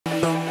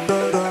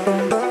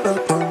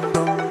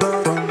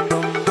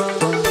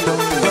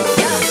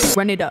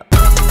Run it up.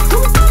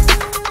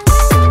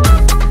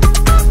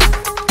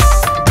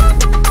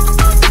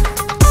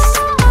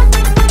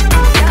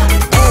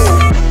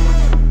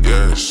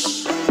 Yes.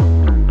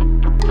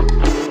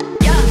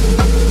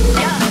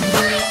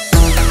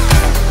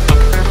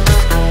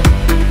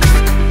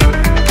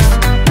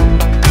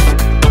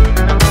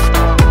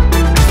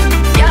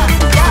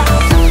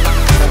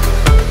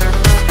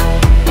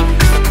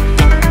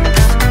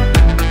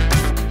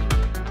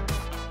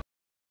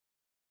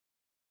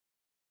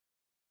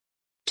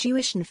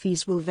 Tuition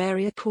fees will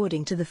vary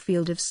according to the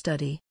field of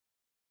study.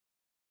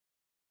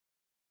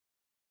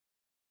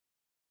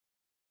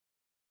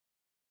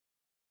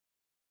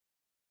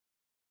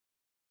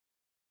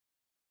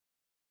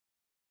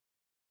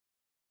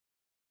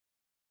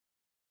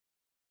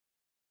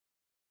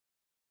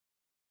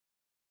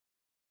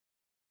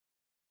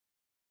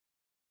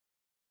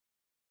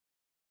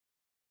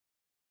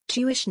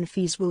 Tuition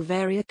fees will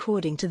vary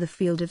according to the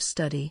field of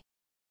study.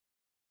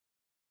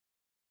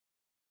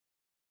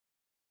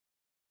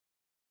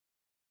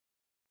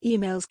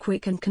 Emails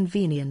quick and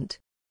convenient.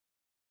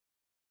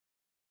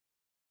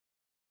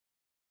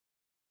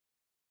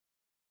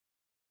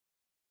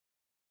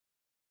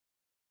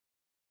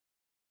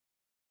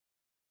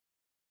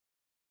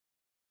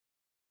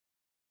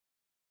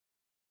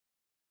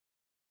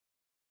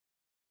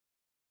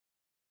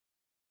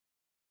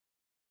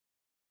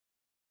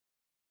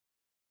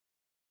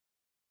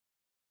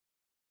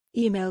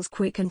 Emails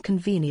quick and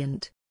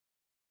convenient.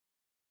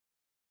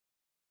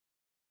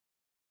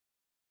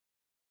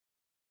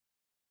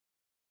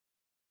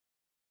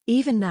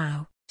 Even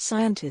now,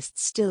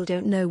 scientists still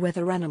don't know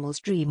whether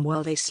animals dream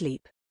while they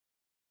sleep.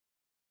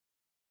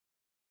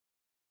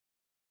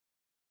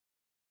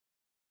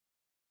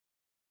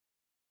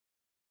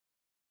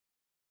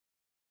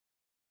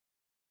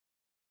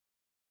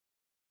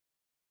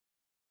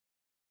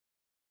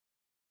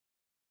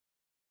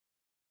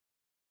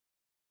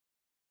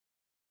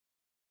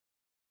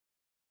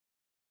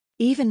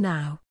 Even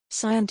now,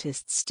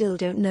 scientists still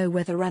don't know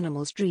whether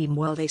animals dream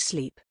while they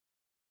sleep.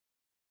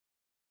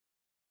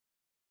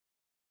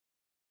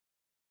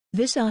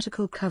 This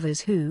article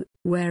covers who,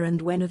 where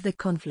and when of the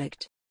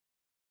conflict.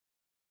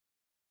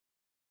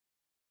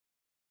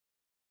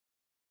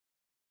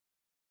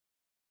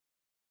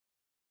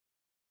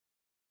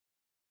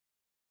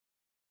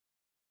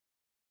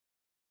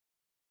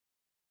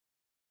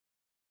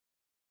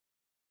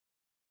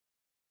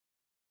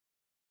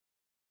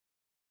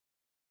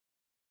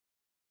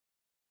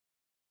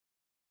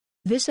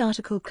 This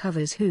article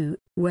covers who,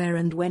 where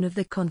and when of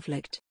the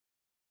conflict.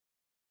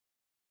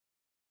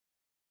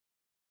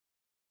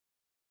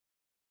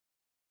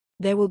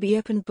 There will be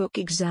open book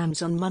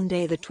exams on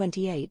Monday the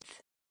 28th.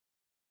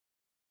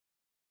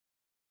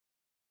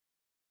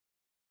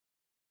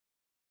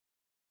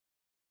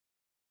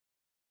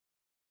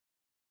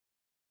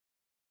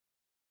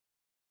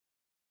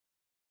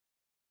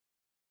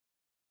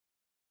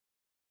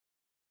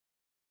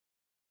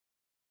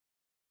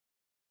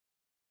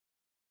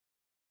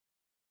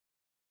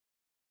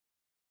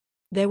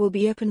 There will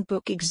be open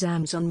book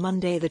exams on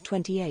Monday the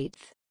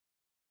 28th.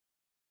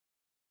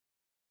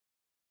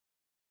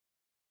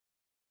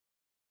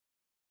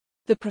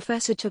 The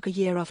professor took a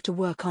year off to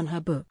work on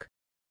her book.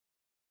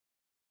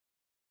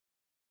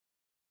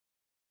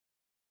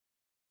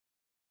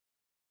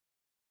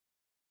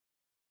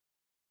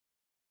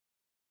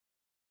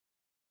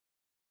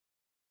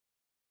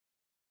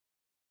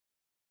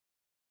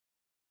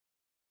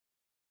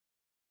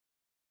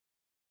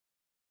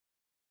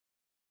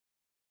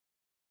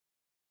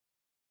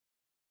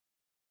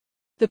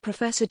 The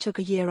professor took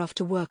a year off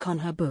to work on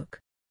her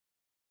book.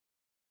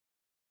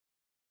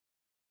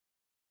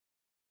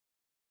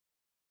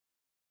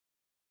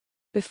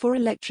 Before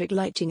electric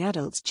lighting,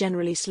 adults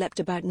generally slept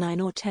about 9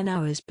 or 10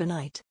 hours per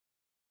night.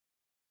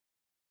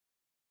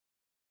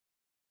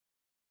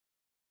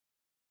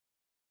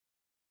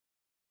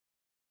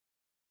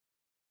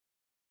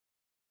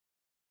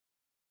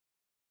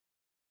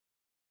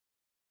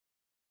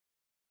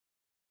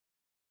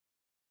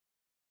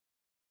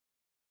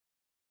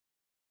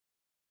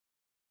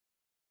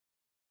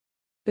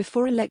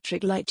 Before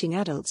electric lighting,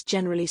 adults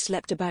generally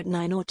slept about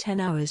 9 or 10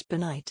 hours per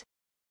night.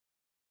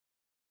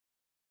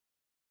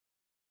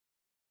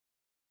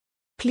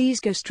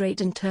 Please go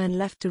straight and turn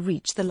left to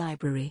reach the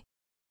library.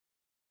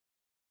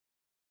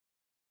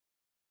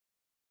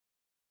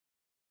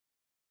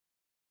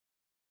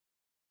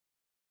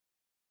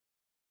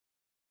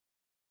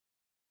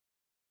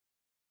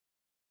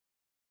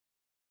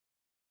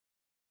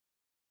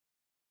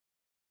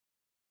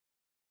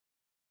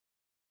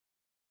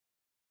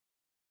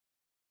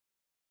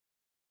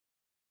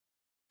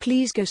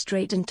 Please go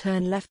straight and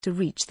turn left to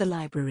reach the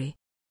library.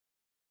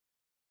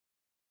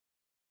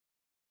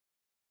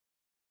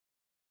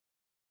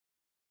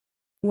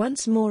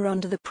 Once more,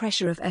 under the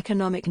pressure of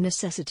economic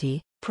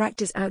necessity,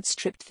 practice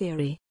outstripped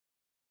theory.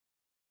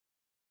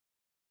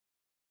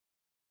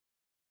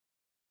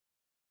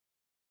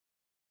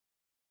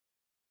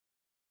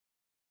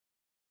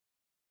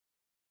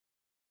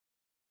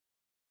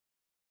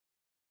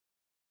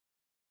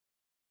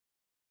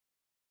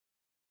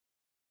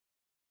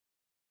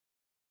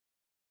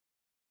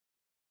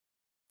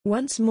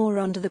 Once more,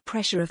 under the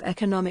pressure of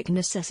economic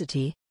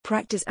necessity,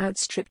 practice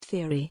outstripped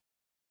theory.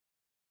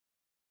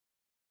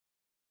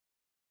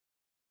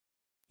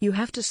 You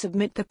have to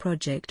submit the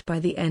project by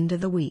the end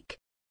of the week.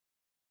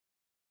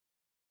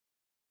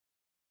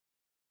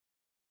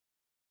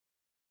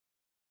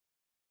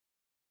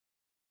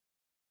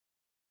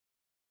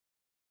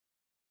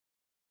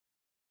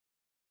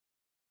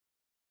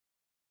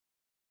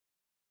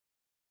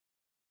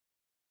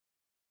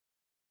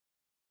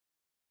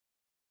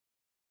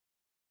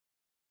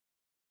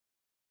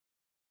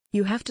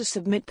 You have to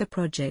submit the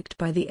project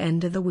by the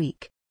end of the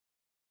week.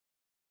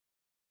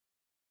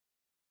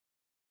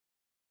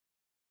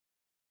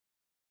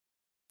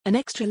 An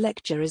extra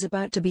lecture is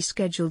about to be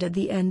scheduled at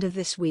the end of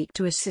this week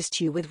to assist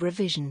you with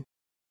revision.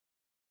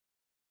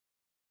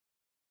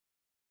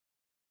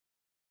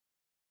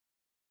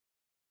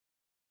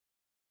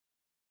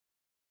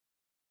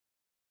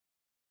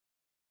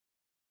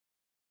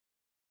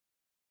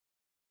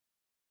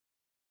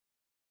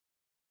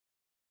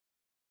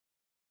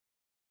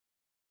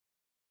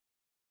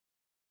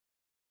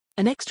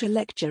 An extra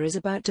lecture is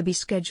about to be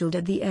scheduled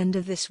at the end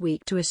of this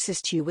week to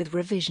assist you with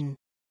revision.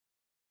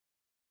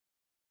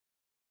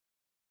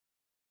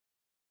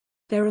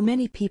 There are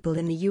many people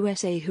in the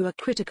USA who are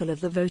critical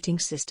of the voting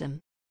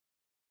system.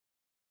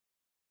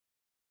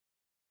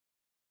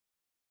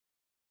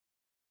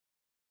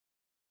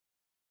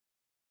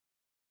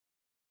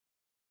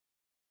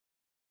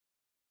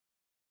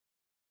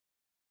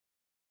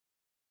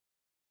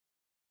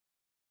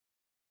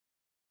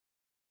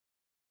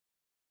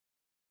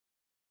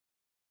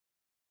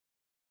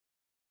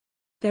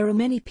 There are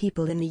many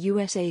people in the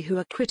USA who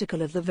are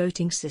critical of the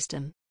voting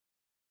system.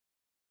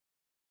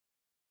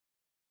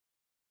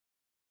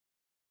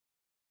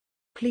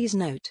 Please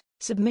note,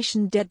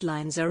 submission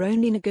deadlines are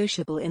only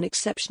negotiable in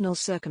exceptional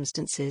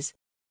circumstances.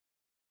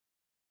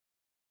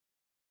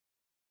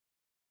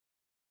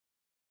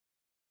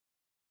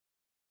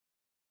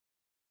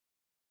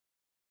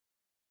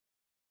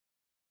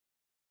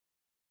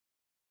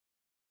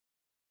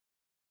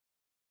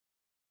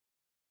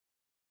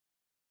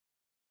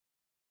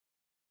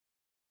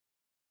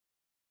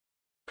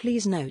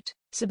 Please note,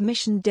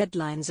 submission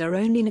deadlines are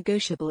only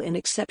negotiable in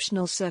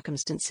exceptional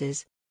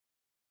circumstances.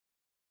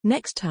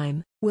 Next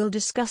time, we'll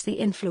discuss the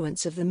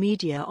influence of the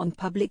media on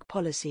public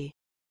policy.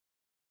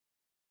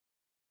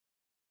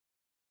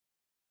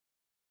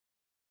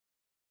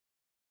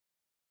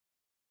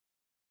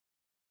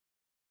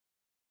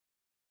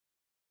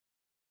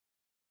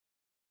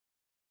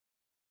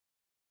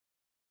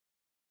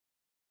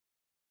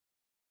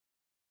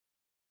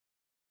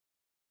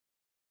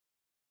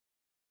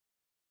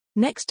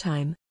 Next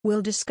time,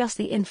 we'll discuss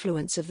the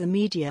influence of the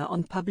media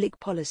on public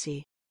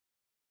policy.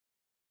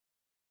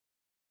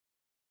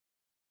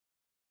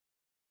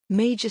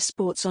 Major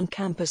sports on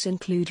campus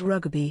include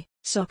rugby,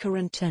 soccer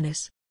and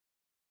tennis.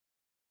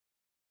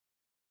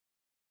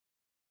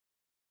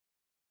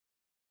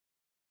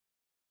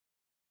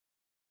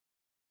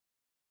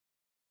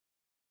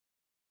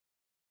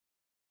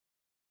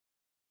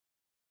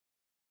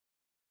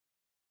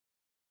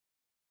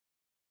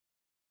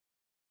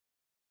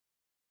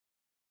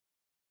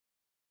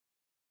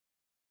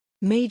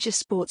 Major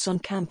sports on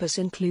campus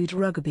include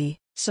rugby,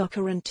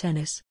 soccer and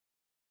tennis.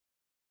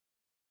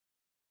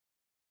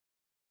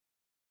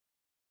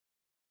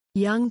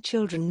 Young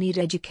children need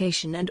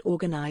education and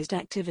organized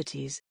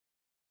activities.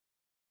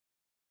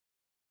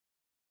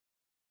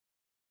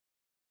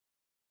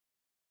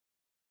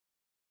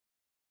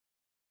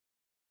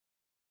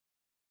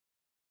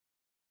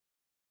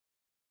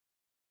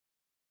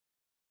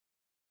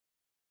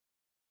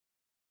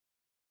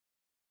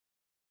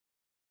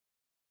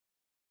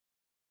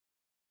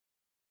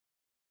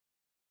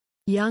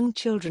 Young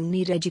children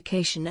need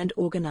education and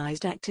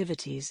organized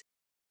activities.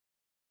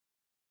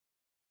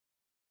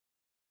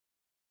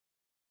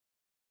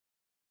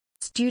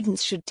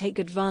 Students should take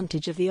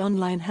advantage of the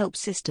online help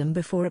system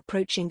before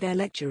approaching their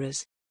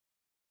lecturers.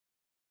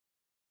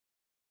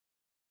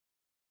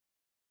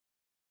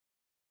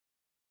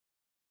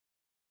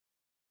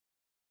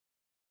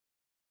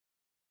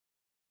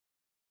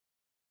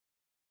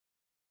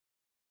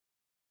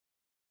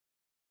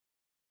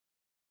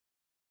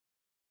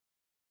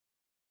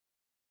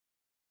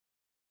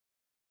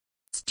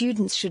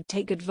 Students should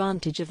take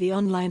advantage of the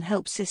online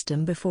help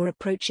system before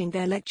approaching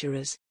their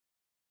lecturers.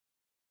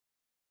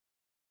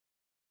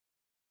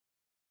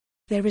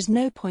 There is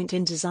no point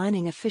in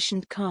designing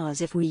efficient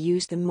cars if we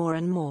use them more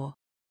and more.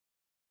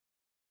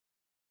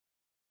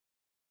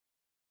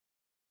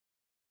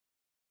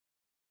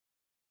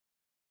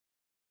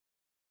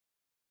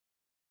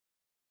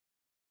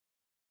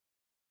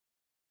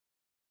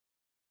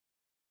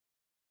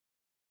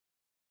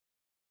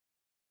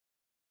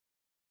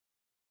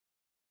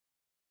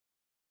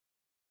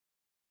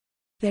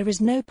 There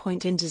is no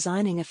point in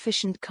designing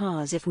efficient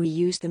cars if we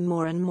use them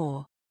more and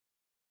more.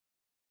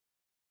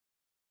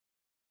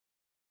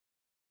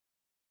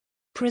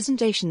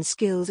 Presentation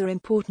skills are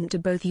important to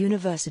both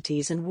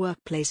universities and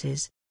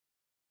workplaces.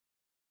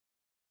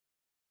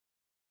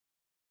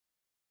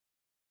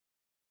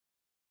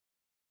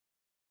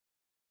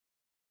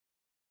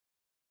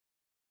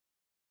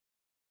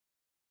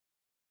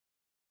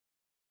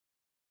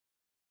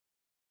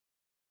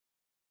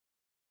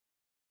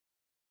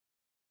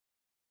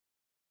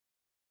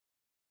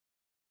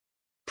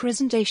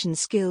 Presentation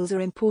skills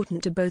are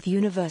important to both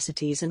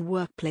universities and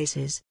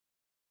workplaces.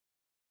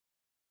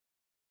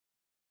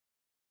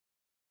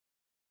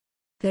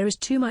 There is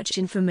too much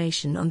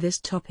information on this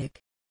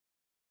topic.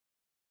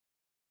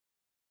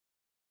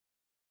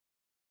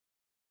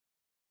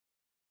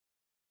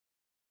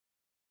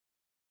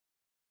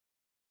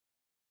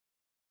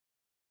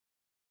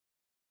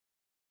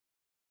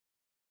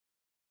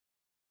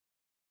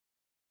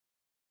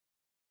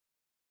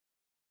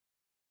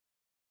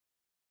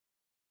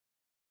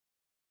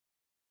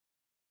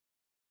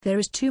 There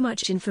is too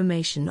much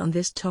information on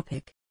this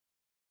topic.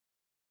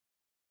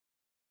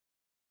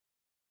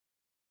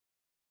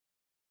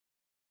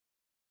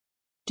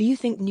 Do you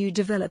think new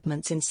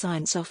developments in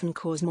science often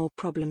cause more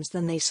problems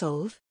than they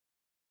solve?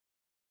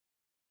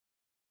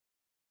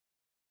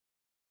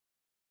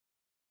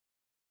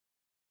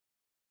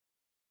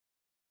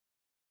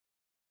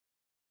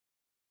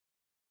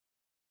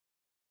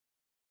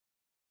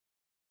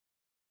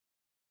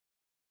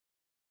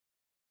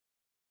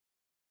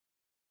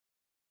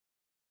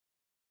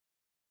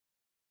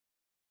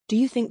 Do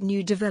you think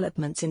new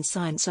developments in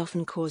science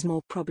often cause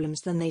more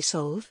problems than they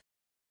solve?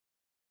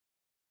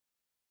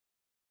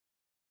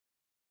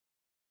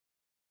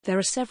 There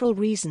are several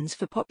reasons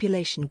for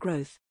population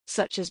growth,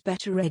 such as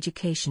better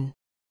education.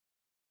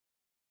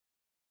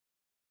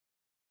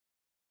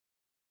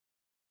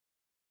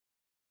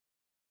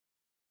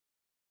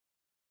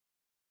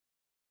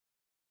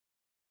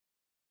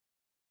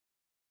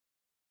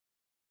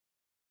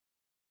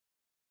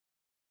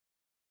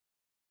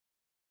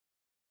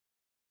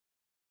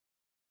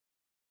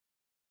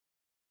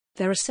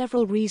 There are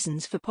several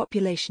reasons for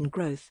population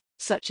growth,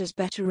 such as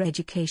better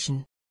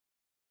education.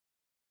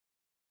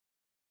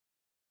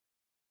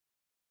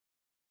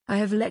 I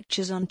have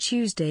lectures on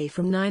Tuesday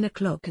from 9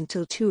 o'clock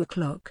until 2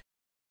 o'clock.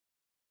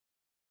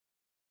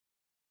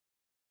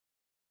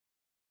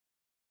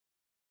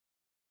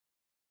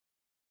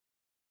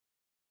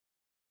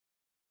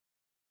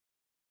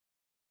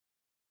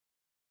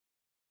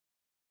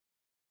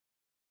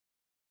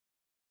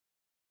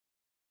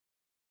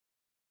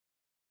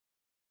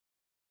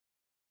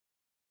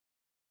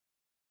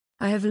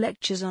 I have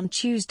lectures on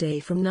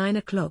Tuesday from 9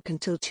 o'clock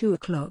until 2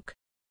 o'clock.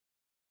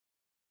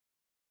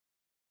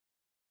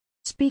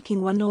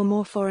 Speaking one or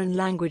more foreign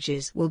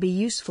languages will be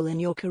useful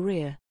in your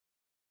career.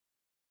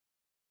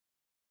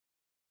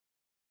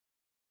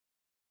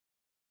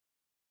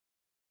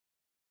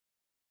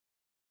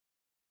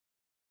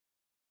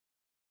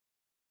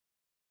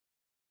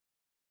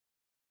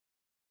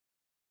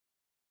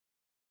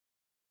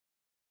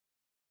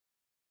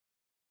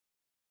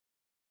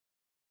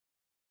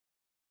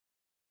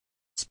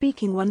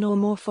 Speaking one or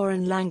more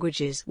foreign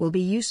languages will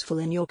be useful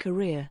in your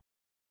career.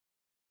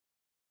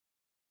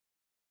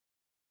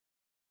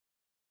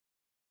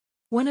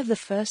 One of the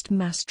first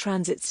mass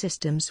transit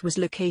systems was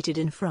located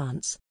in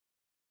France.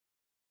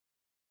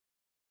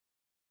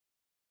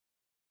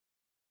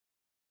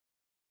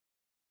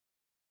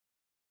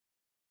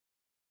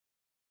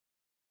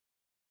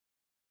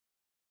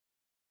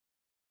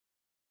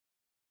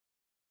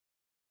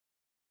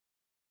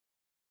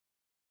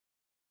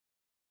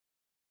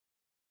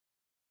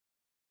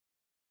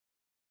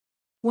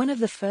 One of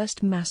the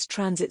first mass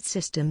transit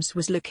systems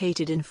was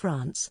located in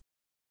France.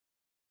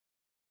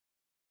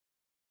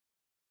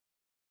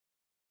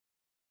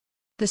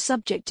 The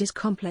subject is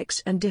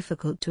complex and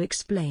difficult to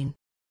explain.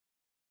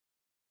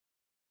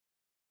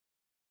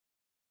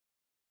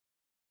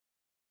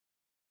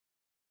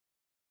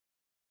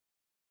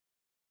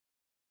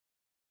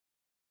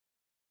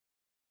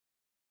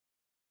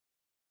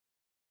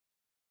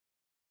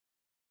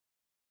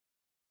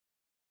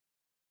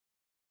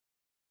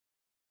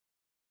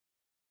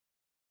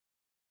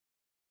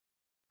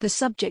 The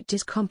subject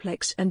is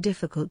complex and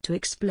difficult to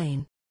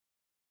explain.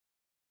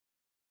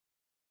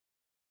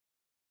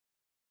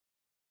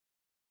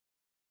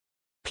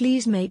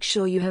 Please make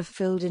sure you have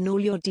filled in all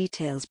your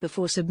details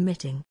before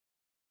submitting.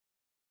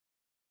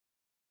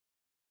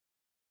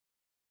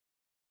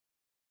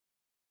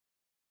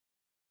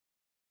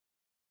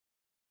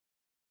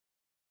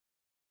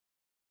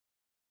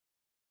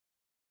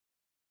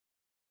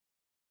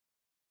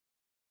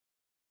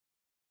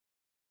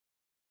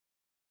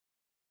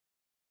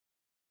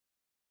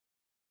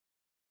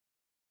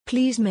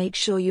 Please make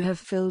sure you have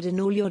filled in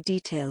all your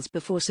details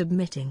before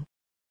submitting.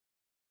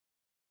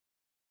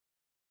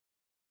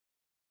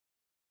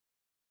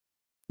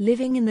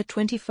 Living in the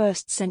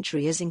 21st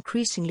century is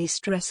increasingly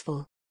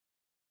stressful.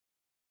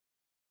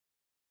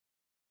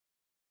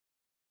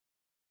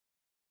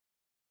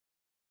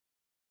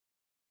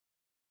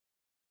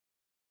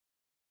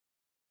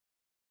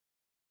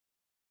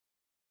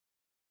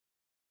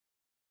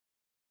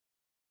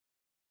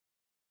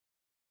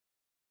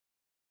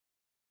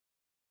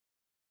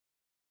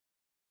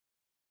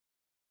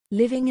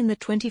 Living in the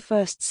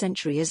 21st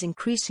century is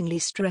increasingly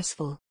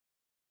stressful.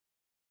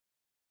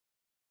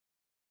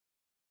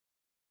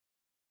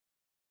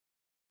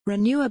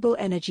 Renewable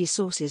energy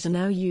sources are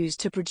now used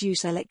to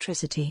produce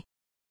electricity.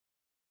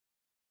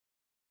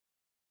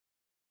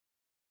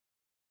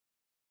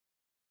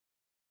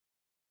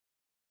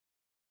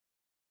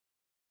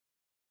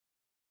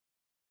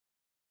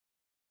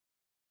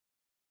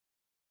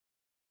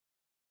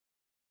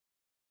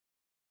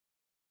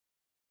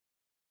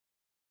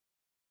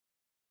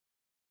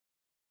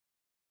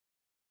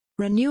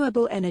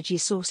 Renewable energy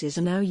sources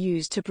are now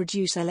used to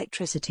produce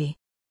electricity.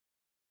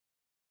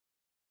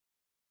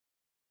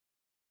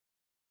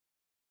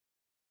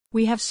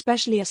 We have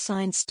specially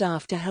assigned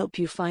staff to help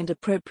you find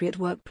appropriate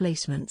work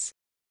placements.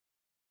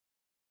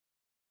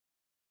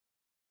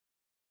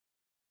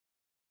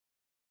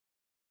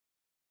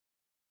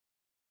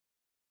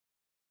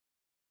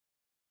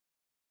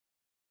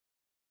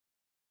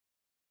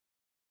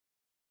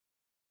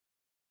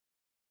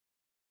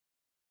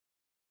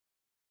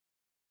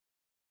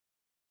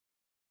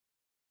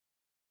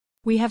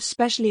 We have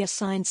specially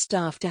assigned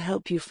staff to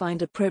help you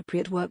find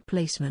appropriate work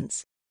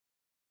placements.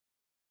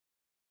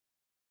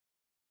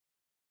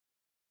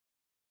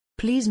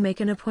 Please make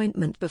an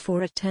appointment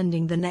before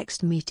attending the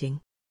next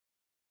meeting.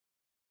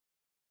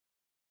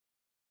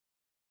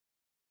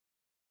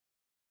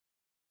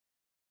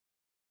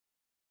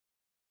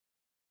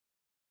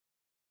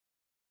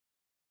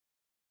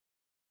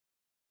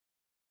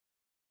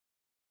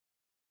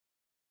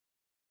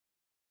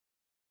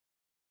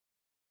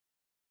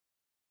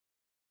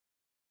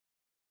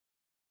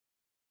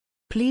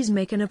 Please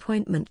make an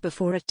appointment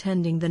before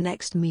attending the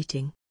next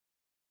meeting.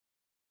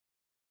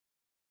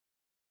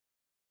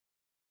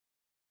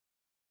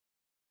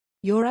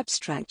 Your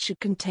abstract should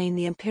contain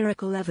the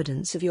empirical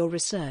evidence of your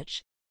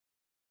research.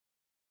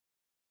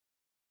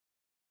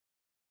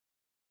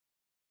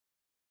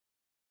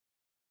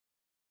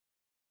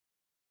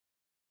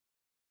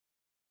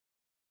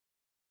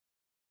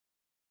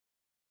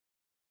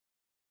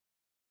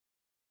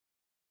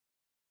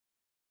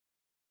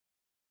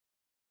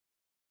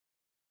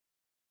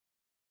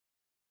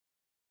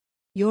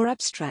 Your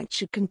abstract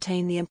should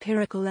contain the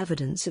empirical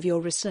evidence of your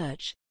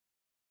research.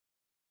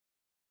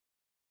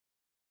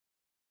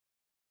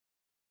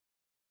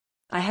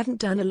 I haven't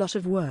done a lot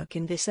of work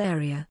in this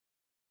area.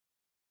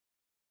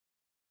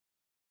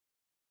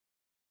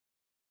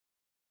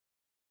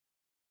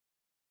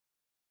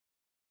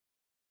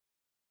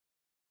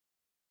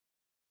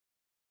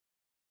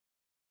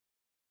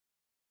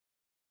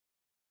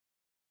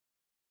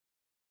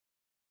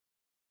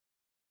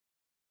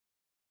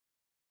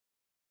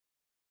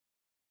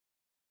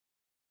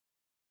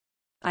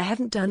 I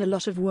haven't done a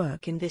lot of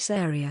work in this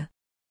area.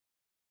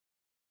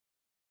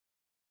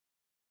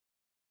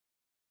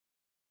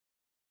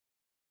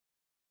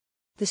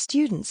 The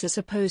students are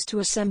supposed to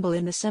assemble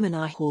in the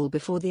seminar hall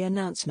before the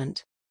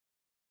announcement.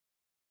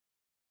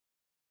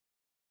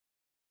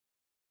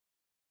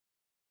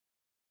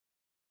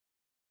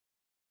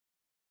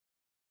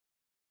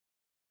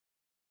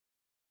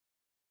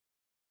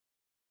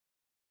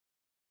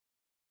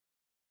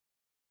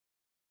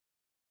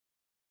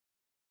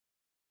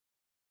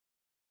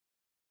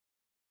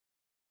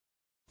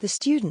 The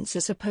students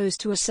are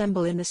supposed to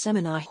assemble in the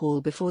seminar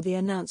hall before the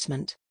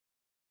announcement.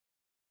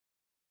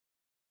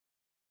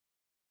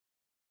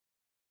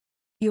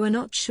 You are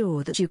not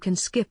sure that you can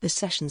skip the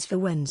sessions for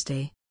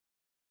Wednesday.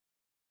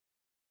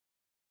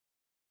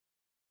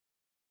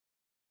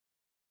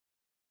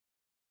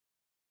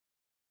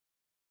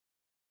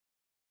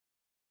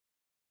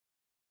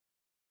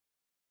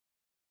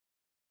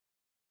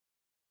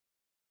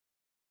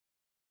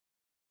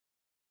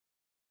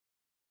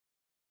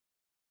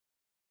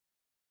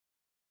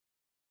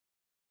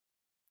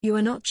 You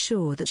are not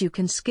sure that you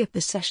can skip the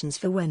sessions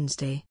for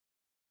Wednesday.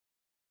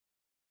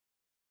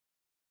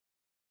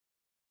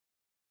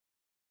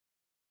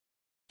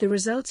 The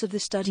results of the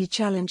study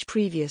challenge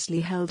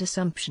previously held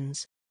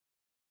assumptions.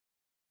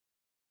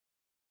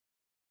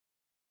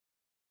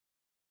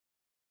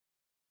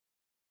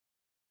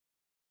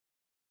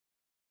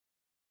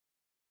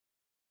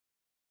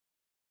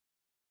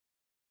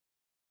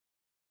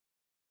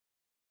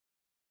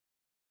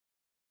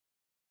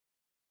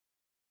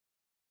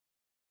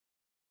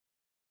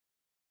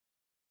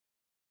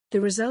 The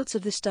results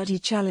of the study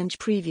challenge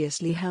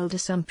previously held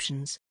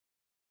assumptions.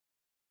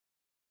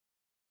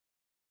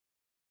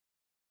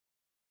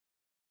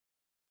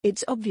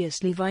 It's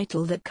obviously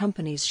vital that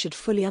companies should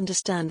fully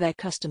understand their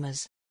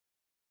customers.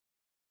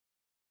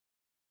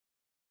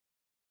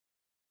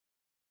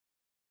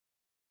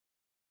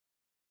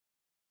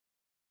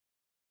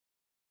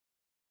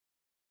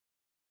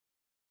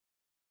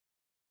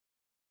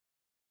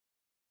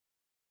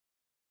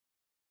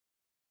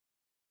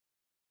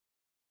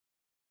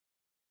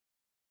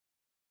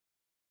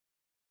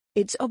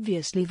 It's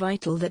obviously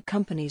vital that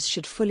companies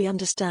should fully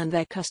understand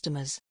their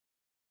customers.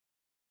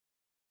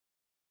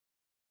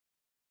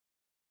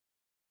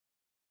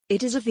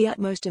 It is of the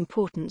utmost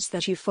importance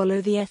that you follow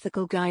the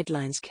ethical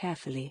guidelines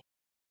carefully.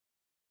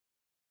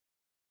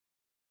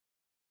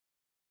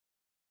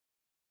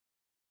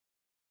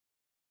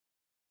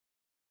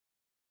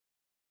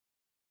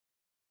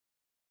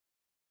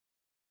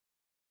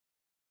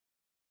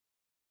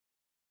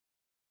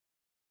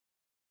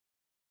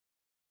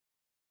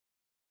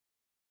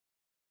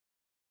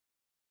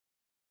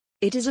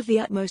 It is of the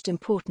utmost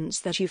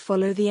importance that you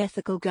follow the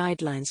ethical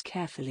guidelines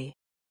carefully.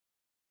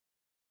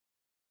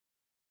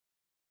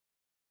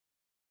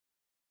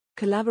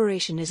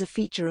 Collaboration is a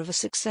feature of a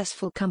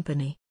successful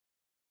company.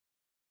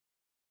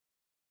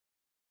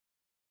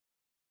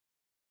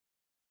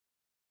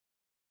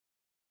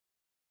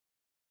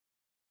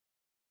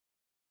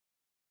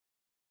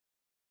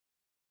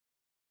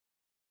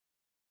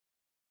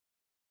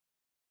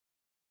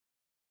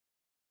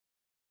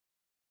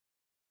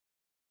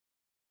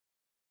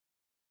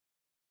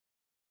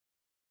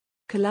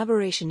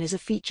 Collaboration is a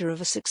feature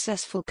of a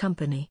successful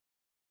company.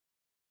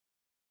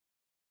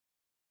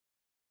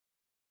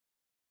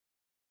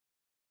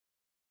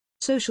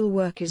 Social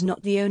work is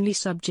not the only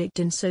subject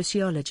in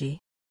sociology.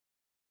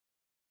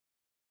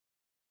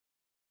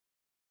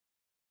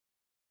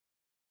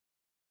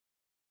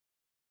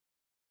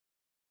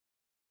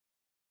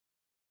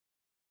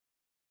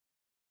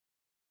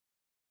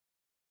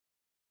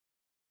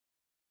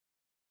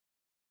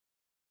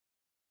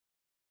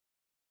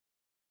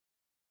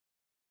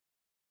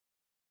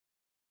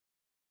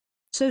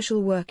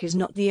 Social work is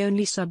not the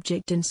only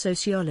subject in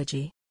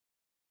sociology.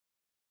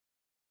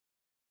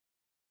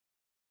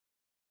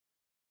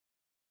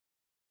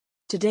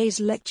 Today's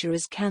lecture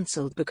is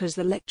cancelled because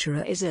the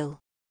lecturer is ill.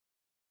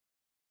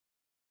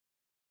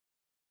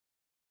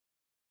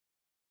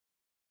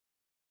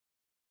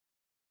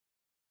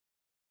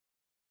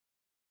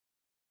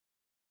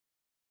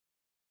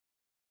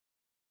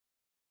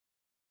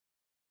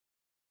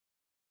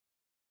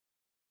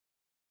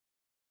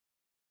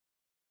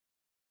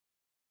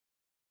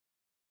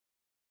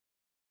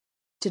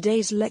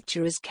 Today's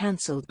lecture is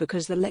cancelled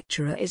because the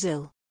lecturer is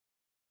ill.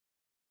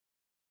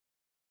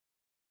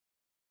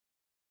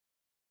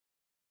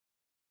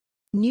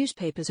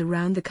 Newspapers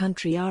around the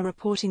country are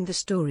reporting the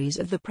stories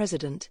of the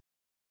president.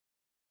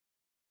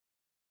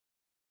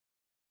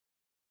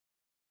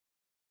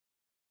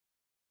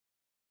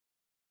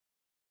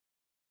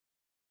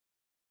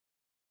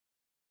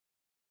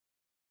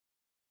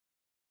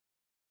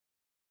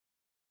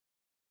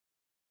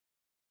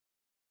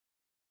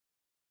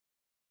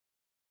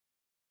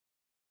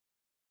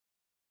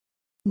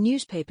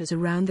 Newspapers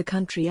around the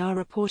country are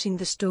reporting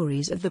the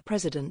stories of the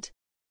president.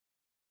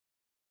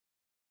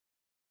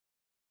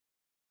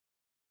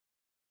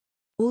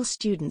 All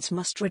students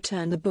must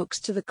return the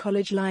books to the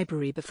college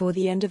library before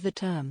the end of the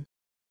term.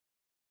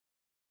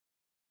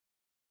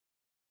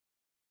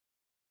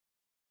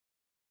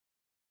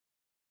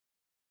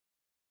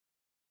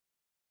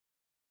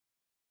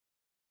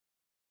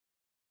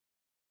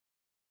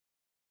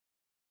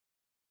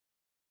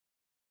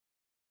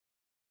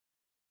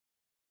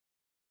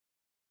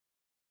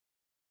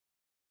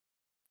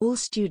 All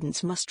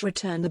students must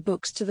return the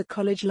books to the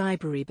college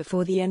library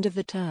before the end of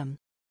the term.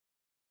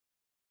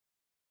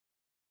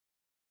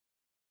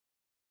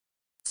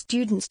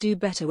 Students do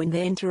better when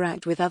they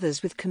interact with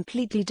others with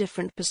completely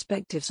different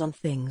perspectives on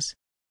things.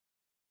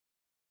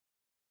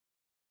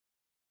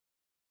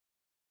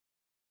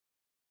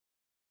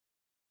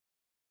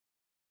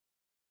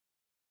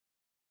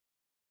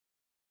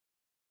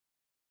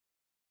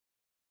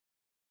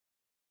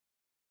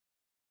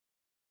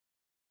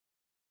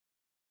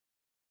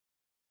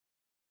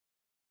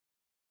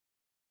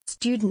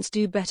 Students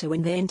do better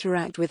when they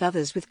interact with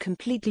others with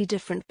completely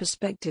different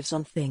perspectives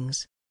on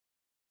things.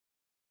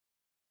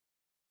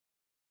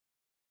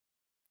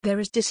 There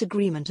is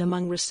disagreement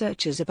among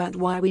researchers about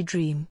why we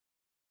dream.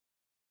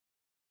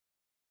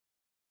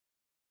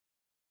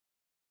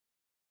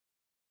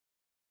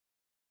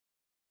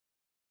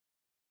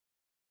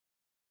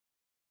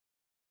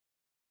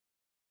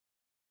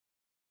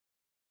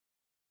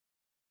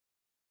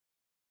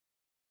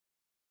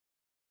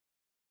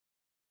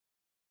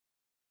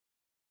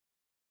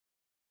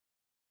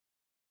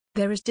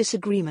 There is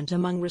disagreement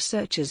among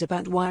researchers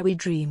about why we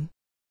dream.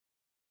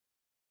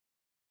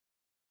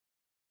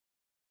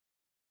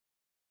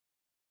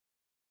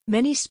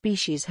 Many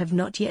species have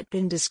not yet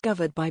been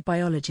discovered by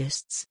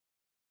biologists.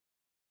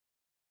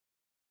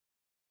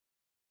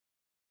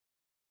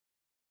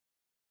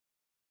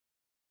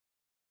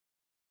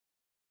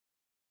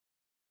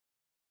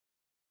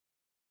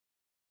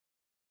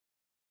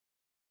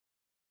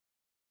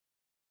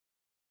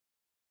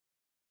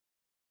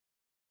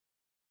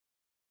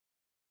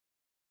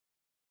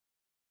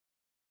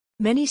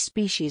 Many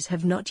species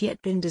have not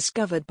yet been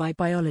discovered by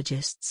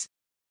biologists.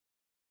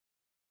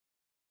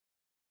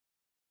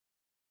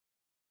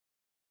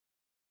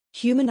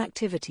 Human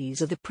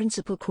activities are the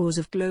principal cause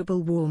of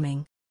global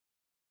warming.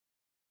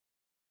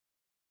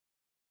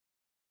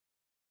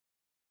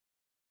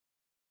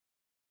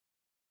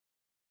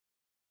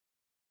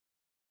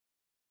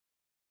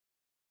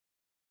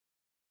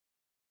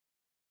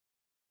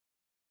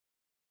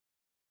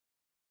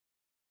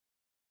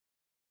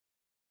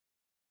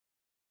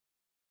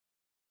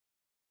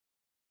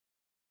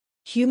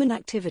 Human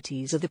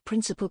activities are the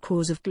principal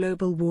cause of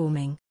global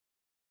warming.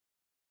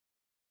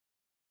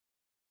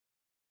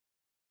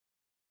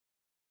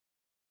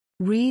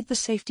 Read the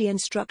safety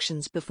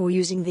instructions before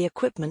using the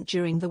equipment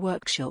during the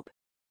workshop.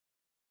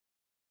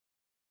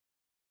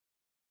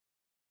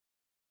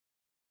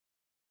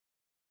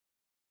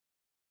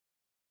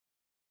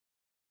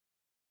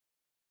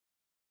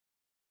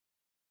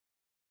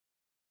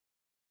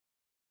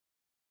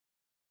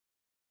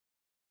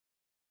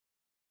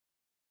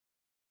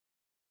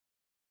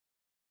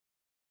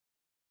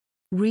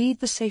 Read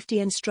the safety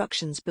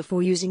instructions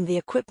before using the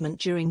equipment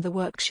during the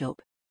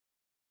workshop.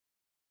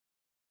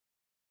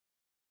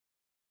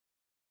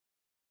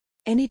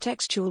 Any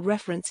textual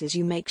references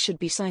you make should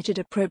be cited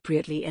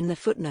appropriately in the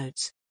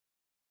footnotes.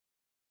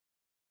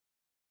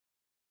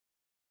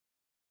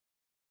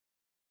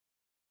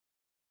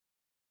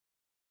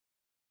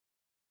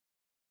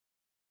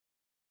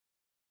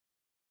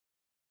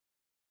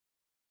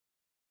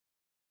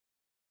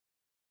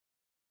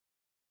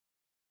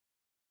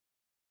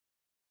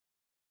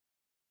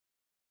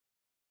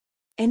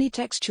 Any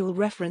textual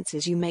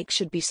references you make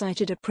should be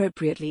cited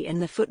appropriately in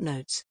the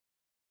footnotes.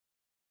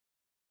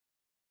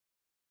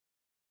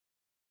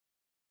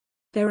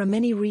 There are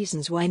many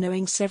reasons why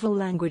knowing several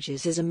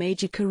languages is a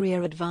major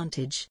career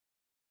advantage.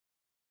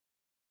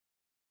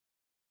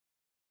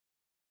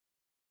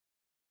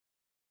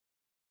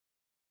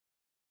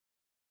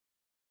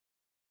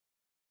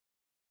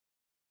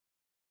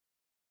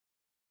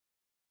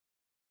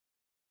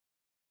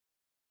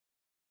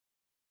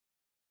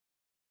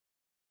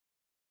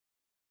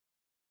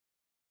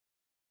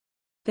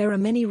 There are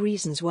many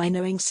reasons why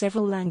knowing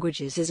several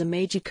languages is a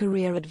major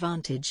career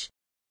advantage.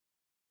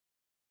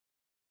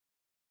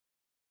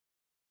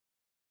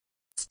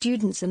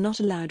 Students are not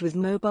allowed with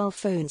mobile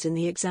phones in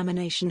the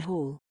examination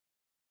hall.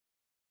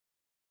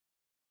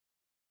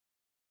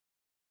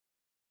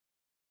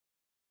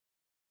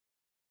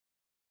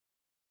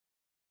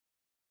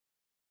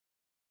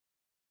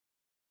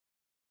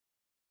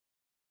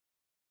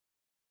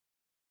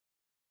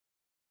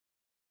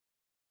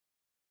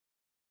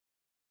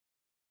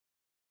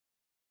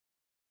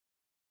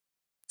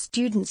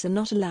 Students are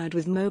not allowed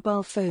with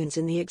mobile phones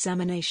in the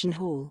examination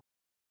hall.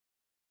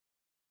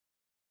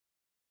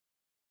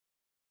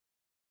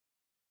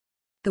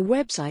 The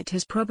website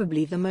has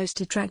probably the most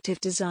attractive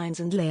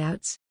designs and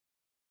layouts.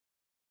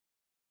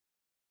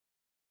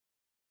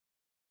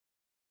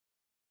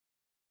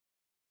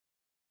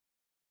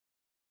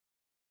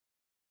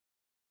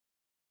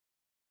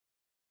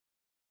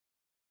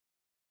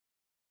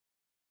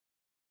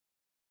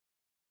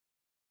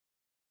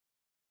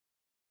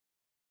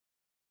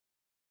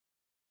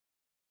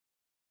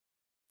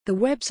 The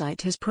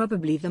website has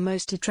probably the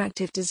most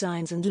attractive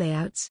designs and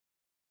layouts.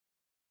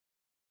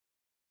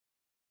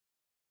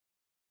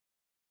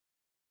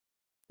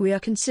 We are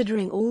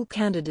considering all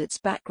candidates'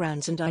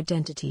 backgrounds and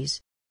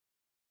identities.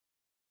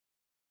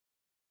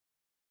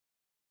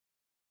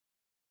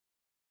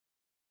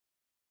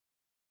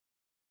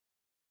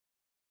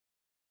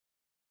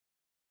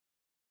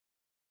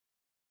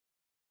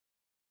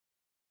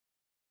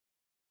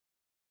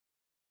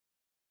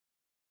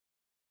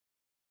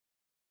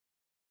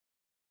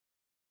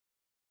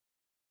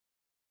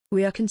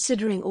 We are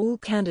considering all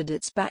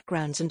candidates'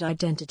 backgrounds and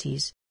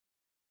identities.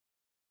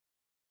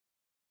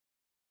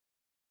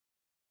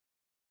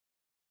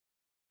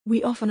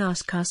 We often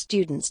ask our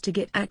students to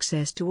get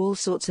access to all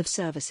sorts of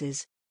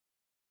services.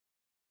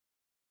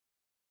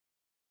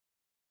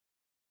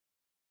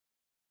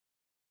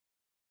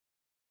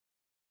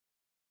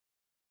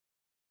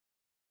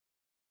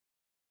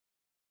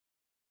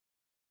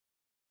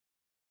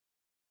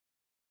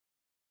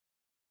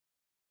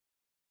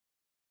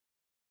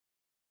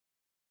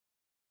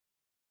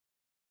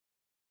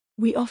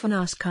 We often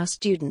ask our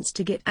students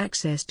to get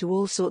access to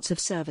all sorts of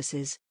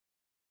services.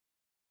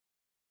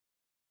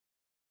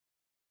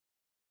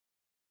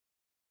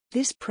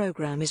 This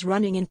program is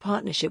running in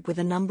partnership with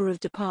a number of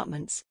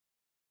departments.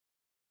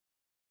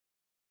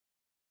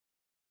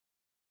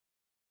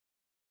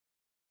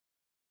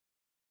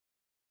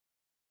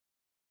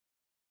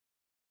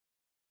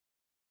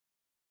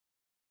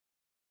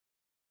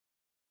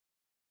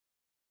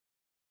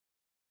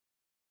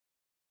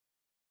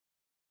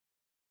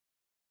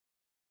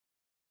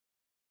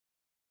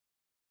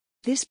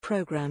 This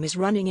program is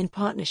running in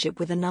partnership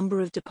with a number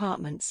of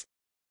departments.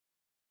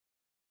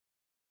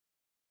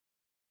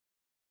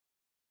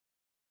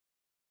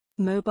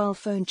 Mobile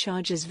phone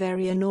charges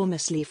vary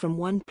enormously from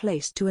one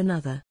place to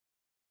another.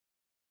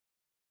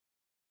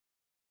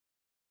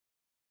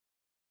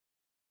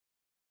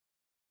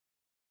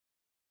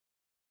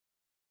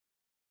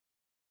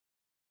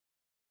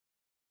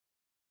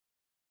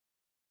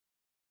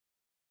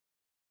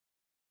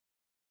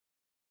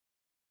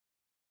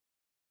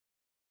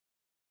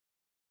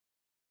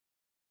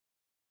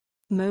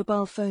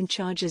 Mobile phone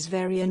charges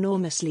vary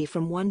enormously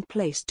from one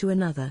place to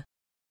another.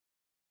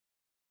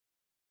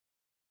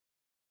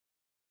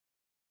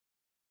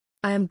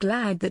 I am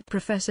glad that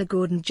Professor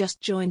Gordon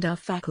just joined our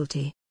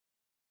faculty.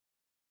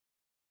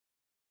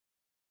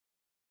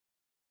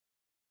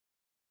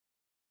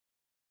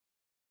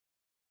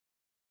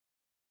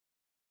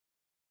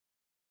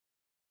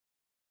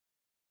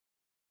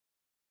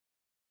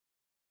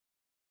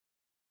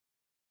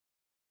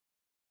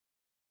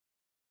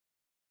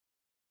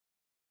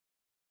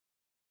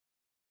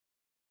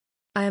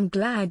 I am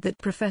glad that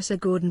Professor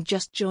Gordon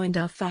just joined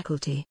our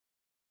faculty.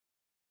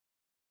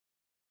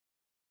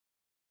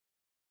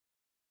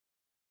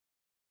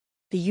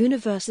 The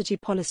university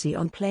policy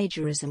on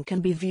plagiarism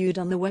can be viewed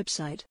on the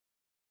website.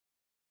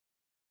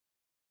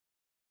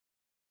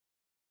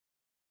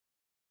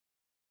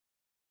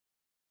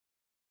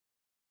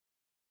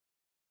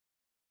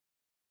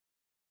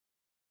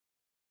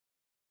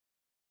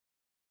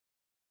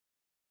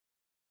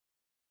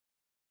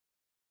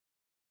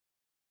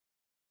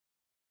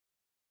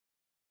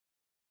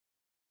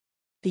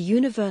 The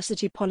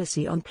university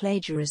policy on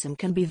plagiarism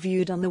can be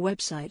viewed on the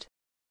website.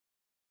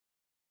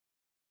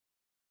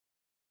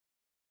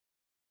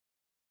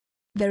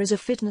 There is a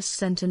fitness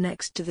center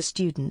next to the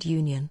student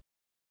union.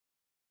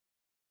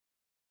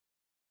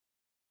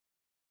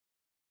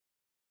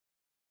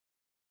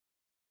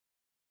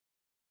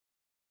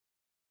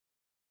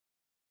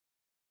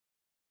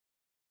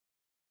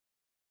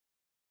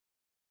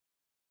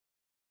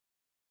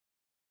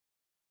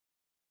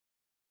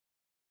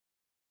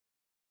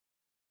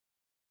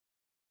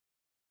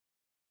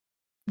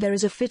 There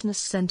is a fitness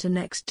center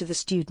next to the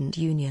student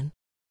union.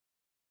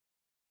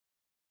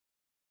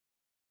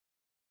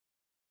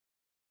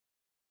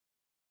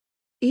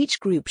 Each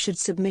group should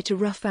submit a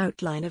rough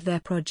outline of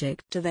their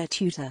project to their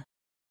tutor.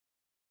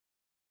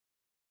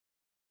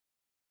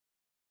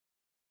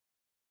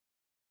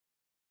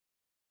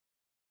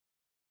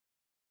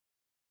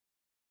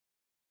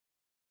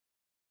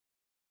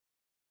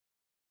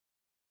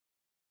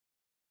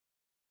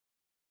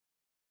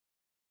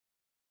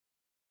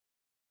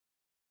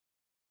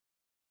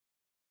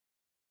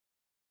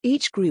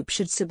 Each group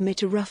should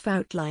submit a rough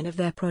outline of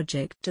their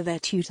project to their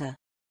tutor.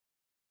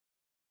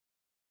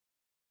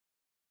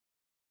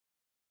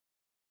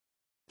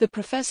 The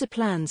professor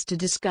plans to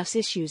discuss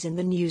issues in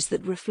the news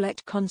that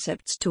reflect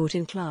concepts taught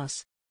in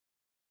class.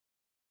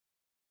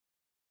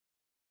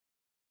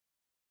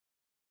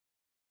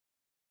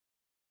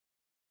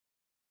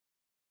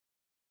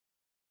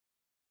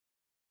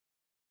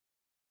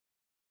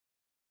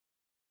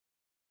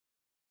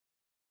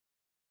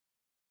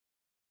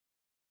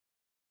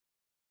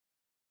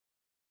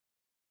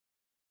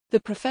 The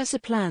professor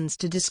plans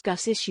to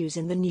discuss issues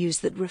in the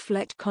news that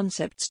reflect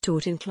concepts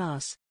taught in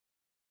class.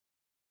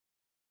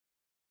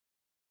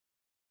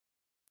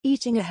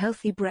 Eating a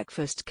healthy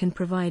breakfast can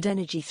provide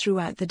energy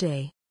throughout the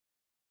day.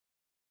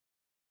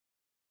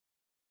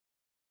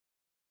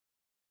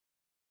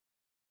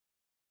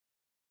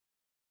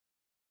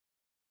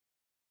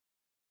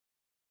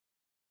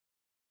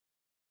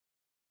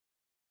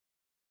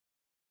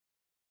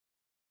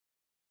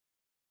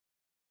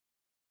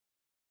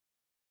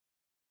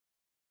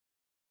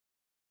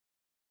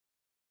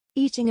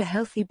 Eating a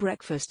healthy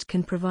breakfast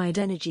can provide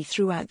energy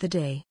throughout the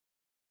day.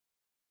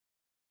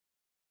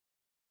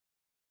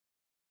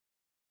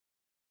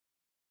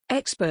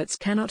 Experts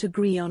cannot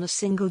agree on a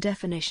single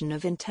definition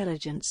of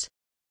intelligence.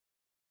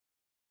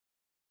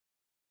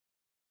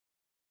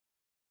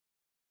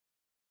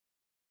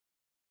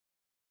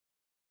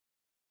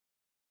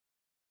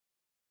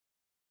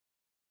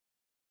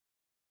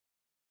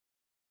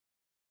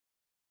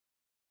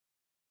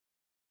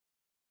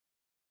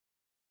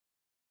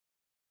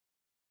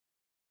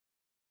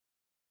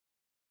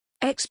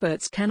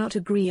 Experts cannot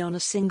agree on a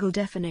single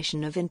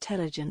definition of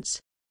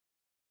intelligence.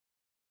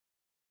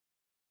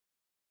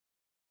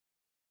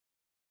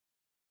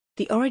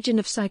 The origin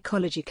of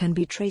psychology can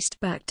be traced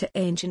back to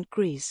ancient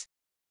Greece.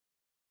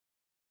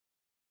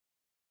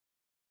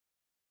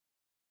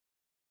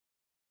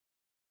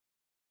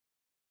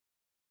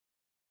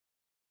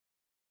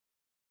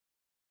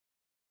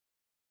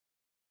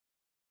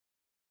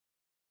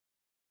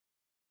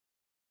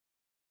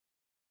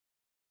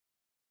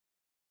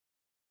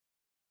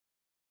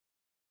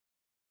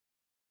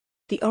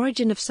 The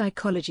origin of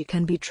psychology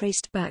can be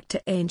traced back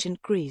to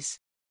ancient Greece.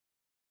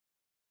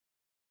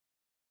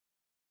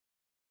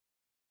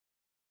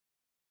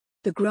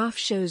 The graph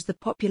shows the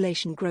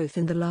population growth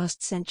in the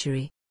last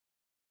century.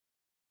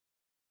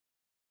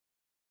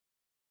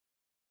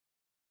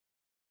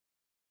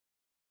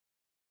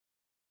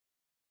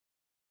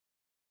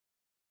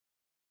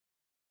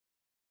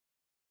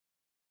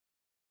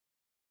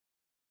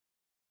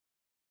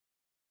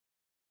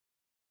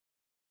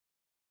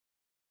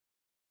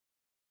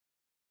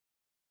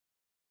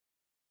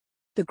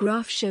 The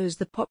graph shows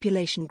the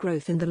population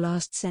growth in the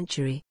last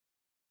century.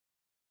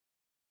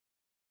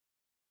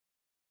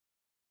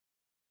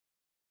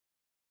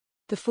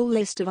 The full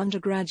list of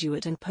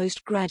undergraduate and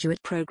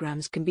postgraduate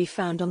programs can be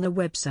found on the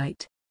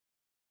website.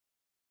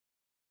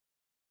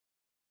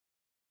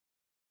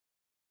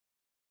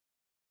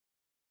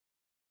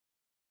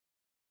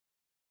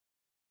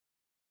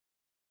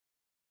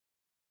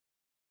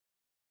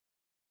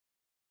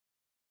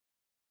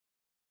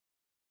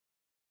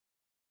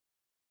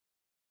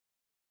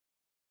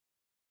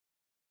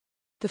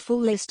 The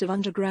full list of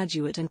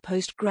undergraduate and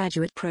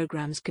postgraduate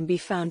programs can be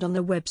found on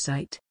the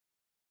website.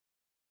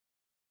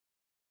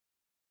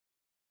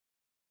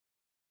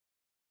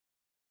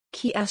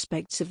 Key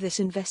aspects of this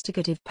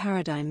investigative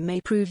paradigm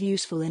may prove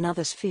useful in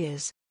other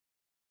spheres.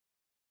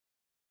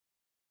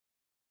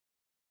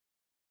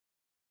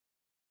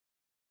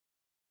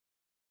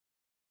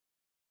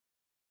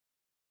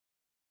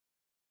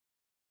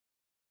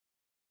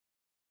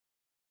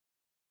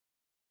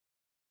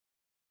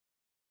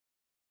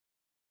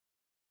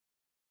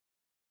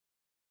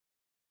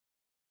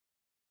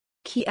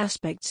 Key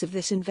aspects of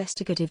this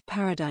investigative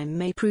paradigm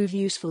may prove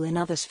useful in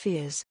other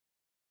spheres.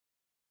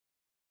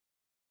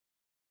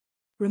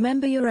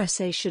 Remember, your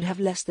essay should have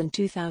less than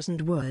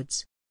 2,000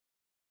 words.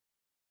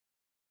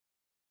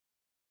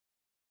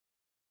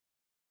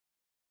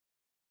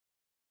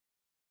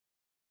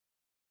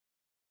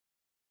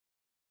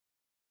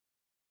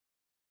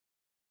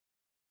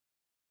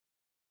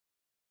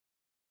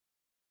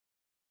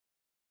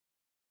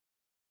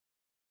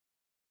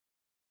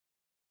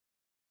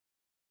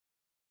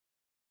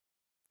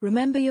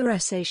 Remember, your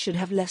essay should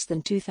have less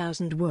than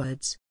 2,000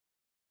 words.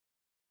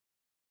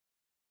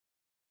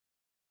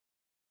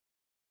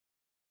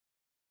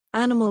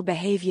 Animal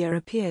behavior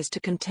appears to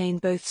contain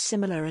both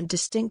similar and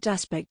distinct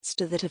aspects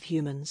to that of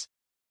humans.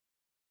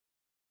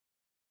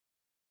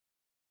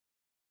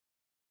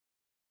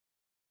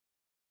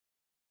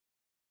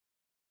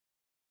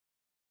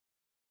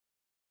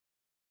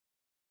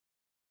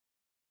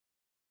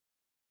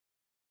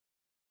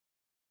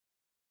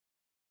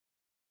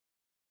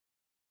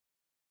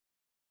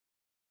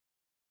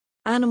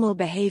 Animal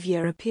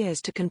behavior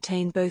appears to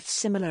contain both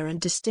similar and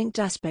distinct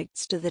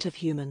aspects to that of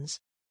humans.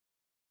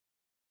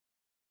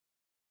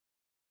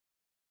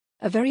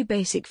 A very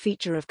basic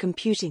feature of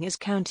computing is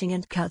counting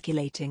and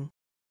calculating.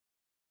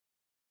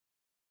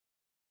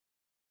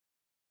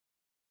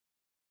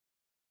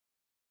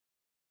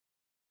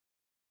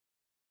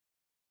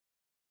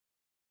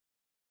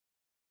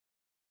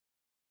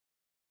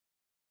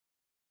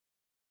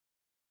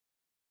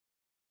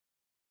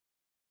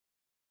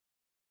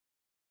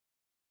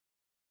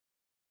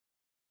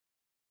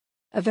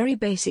 A very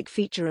basic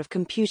feature of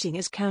computing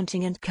is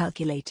counting and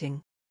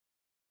calculating.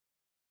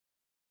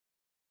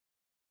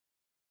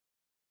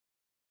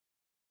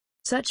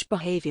 Such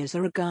behaviors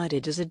are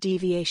regarded as a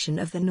deviation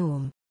of the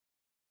norm.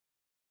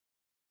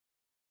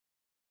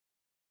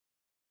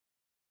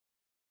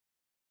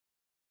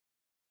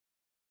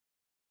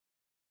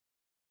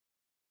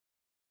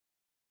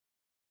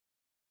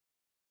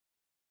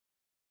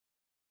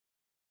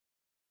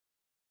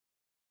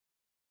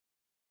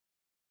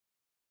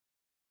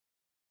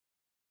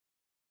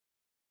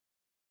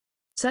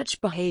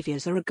 Such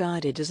behaviors are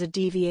regarded as a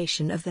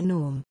deviation of the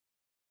norm.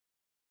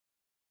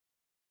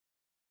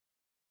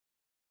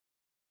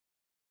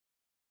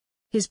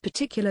 His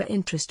particular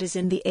interest is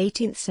in the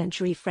 18th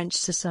century French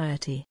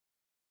society.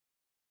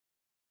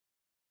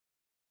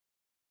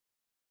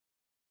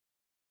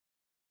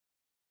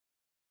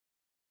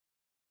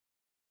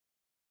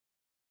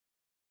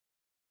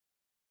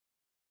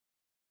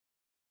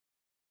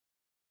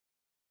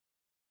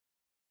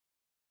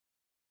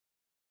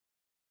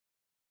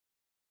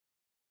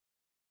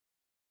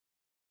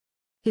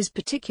 His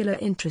particular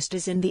interest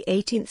is in the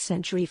 18th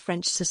century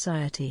French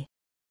society.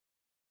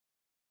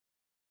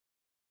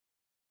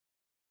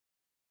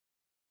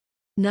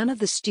 None of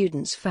the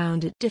students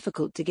found it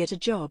difficult to get a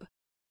job.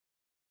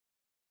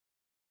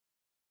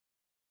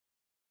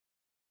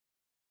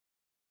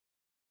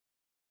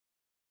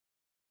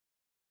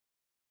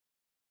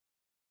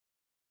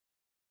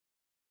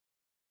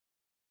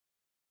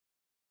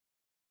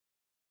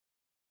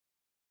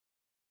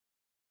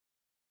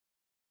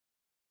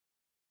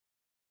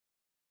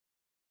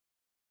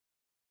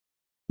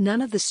 None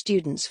of the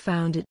students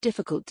found it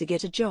difficult to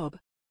get a job.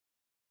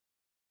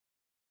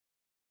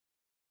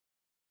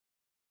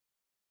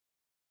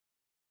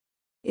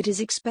 It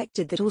is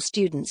expected that all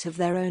students have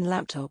their own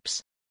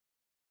laptops.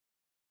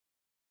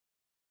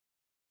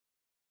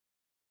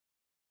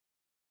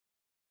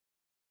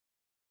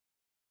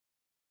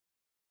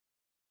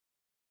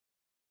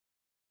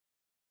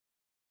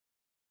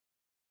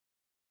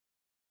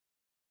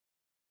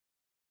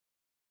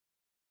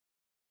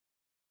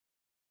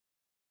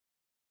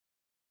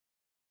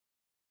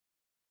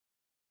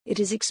 It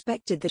is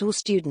expected that all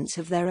students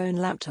have their own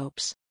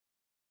laptops.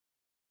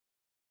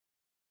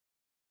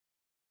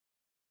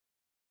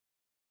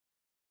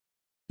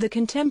 The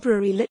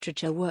contemporary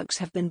literature works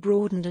have been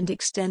broadened and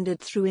extended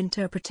through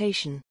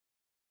interpretation.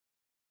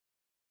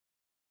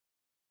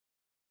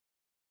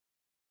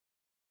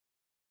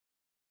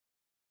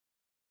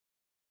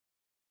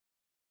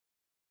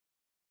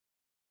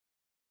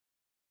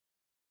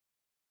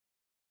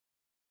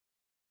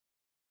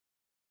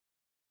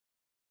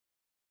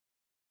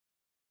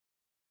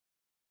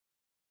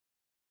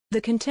 The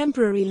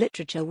contemporary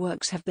literature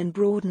works have been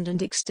broadened and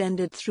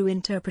extended through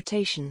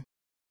interpretation.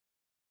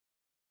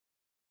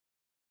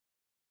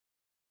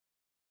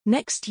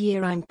 Next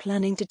year I'm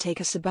planning to take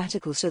a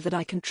sabbatical so that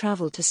I can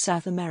travel to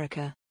South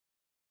America.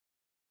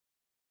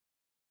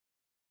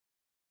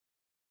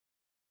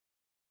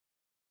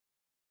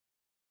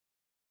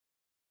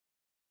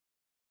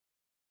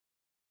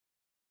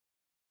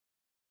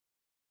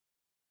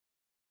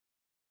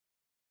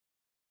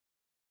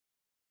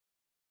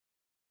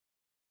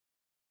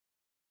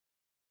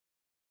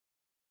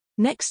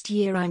 Next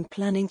year I'm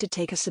planning to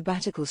take a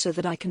sabbatical so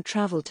that I can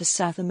travel to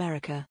South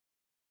America.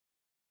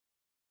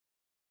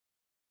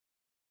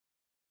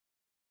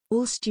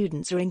 All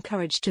students are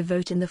encouraged to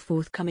vote in the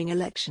forthcoming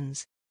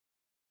elections.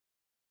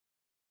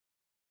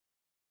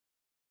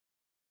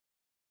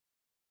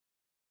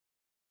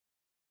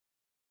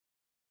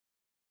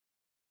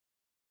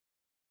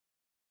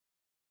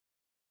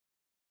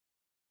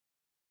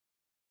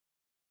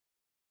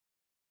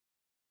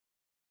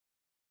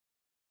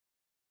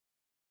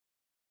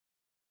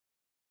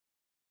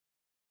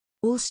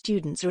 All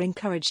students are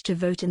encouraged to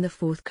vote in the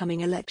forthcoming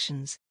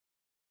elections.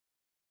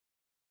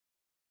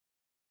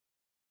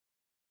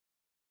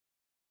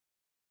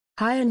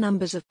 Higher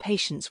numbers of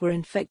patients were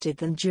infected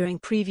than during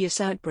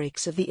previous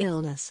outbreaks of the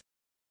illness.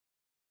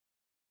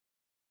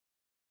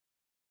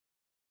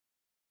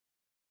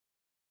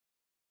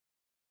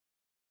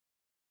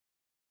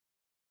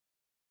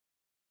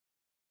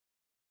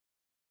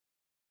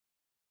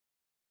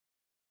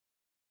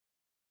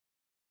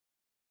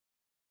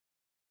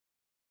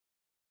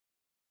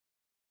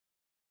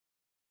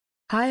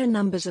 Higher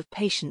numbers of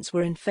patients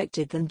were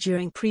infected than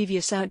during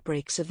previous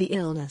outbreaks of the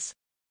illness.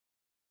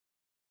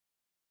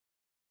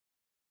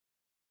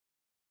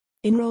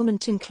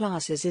 Enrollment in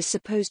classes is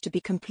supposed to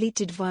be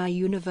completed via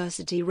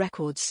university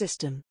record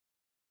system.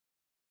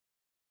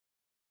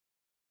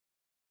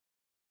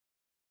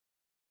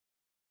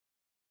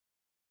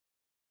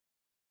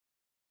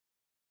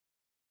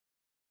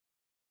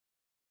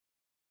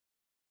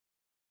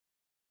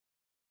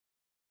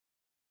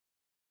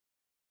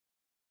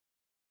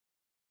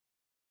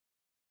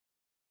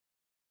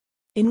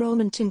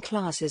 Enrollment in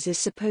classes is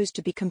supposed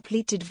to be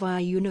completed via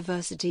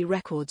university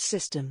records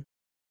system.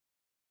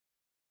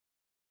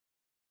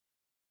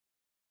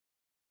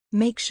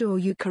 Make sure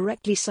you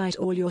correctly cite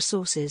all your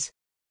sources.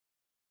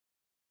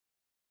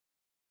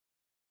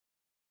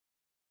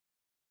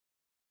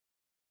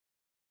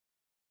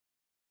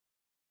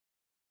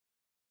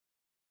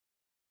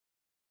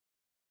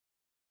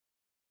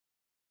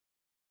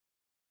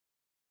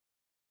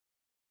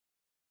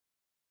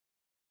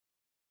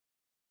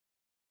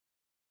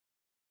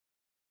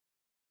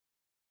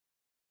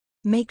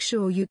 Make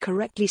sure you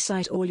correctly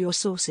cite all your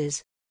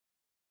sources.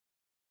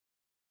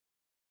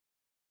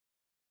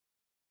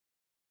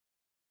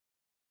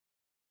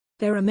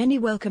 There are many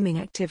welcoming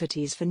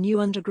activities for new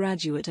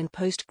undergraduate and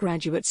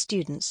postgraduate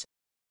students.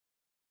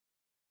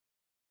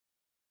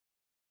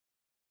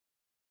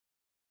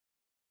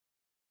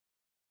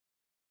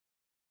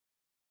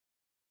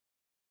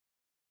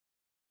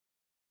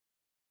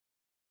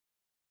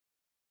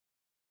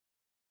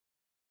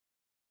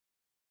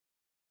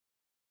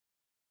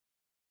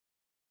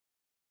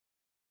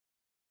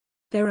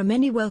 There are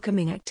many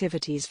welcoming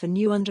activities for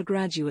new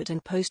undergraduate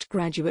and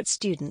postgraduate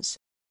students.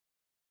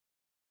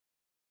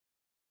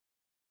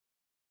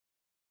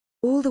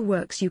 All the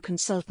works you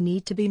consult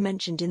need to be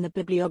mentioned in the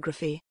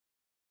bibliography.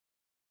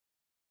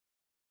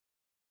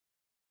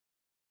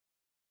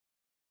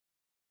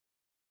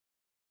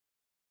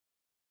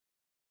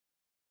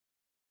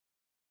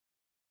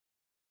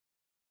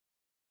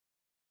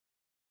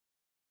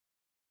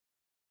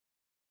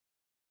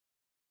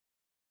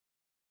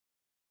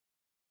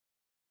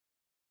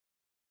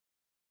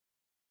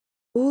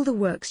 All the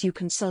works you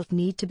consult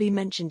need to be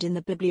mentioned in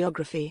the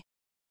bibliography.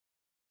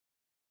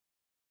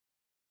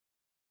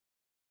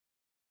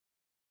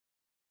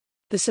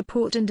 The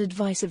support and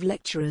advice of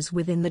lecturers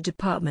within the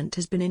department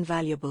has been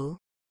invaluable.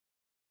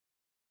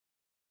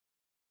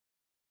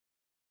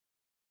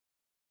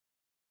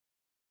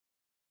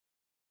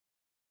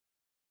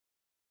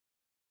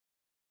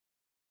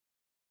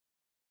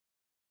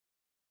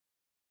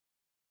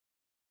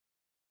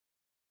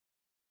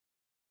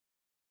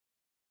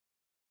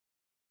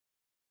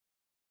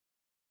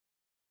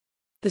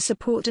 The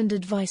support and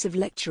advice of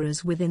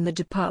lecturers within the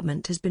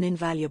department has been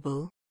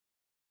invaluable.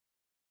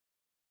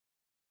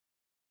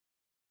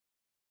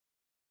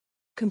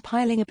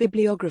 Compiling a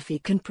bibliography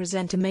can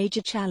present a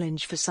major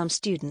challenge for some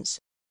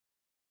students.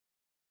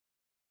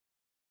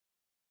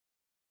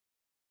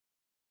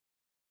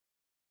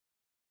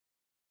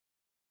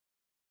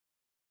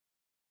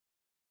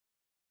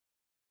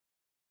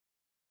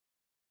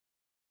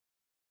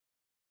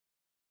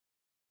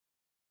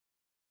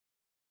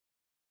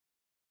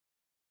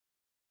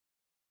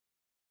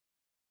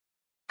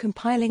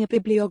 Compiling a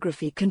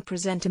bibliography can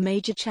present a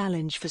major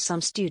challenge for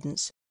some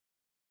students.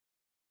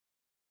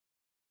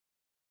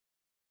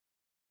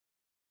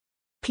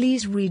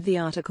 Please read the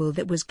article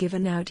that was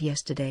given out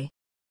yesterday.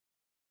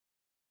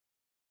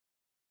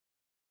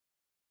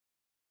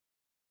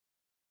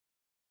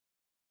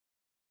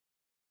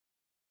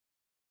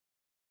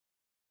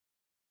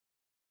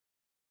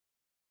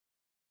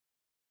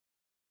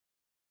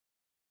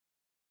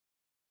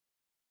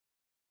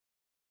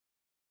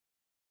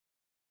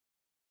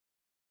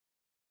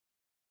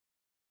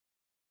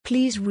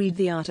 Please read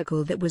the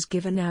article that was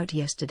given out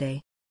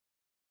yesterday.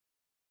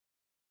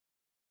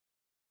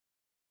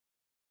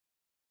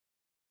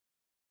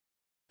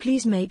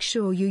 Please make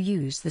sure you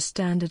use the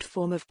standard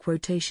form of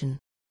quotation.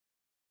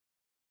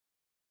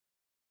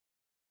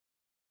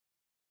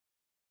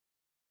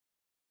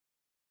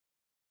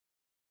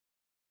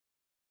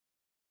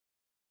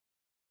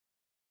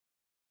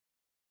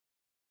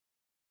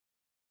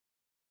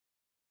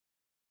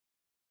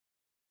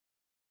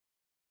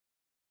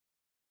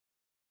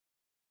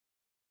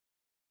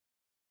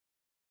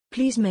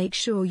 Please make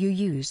sure you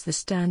use the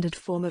standard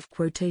form of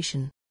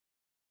quotation.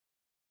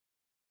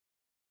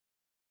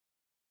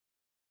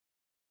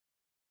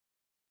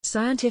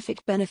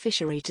 Scientific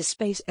beneficiary to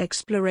space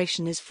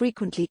exploration is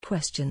frequently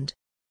questioned.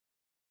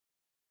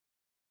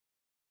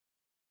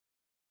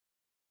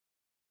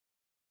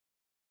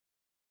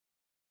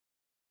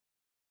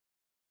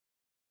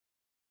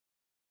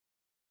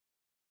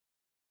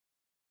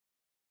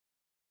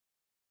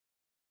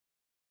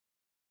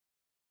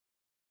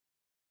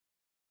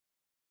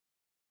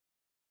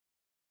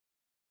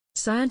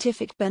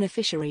 Scientific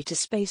beneficiary to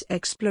space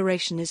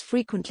exploration is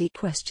frequently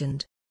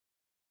questioned.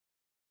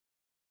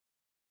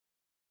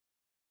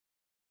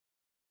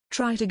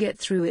 Try to get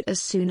through it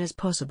as soon as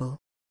possible.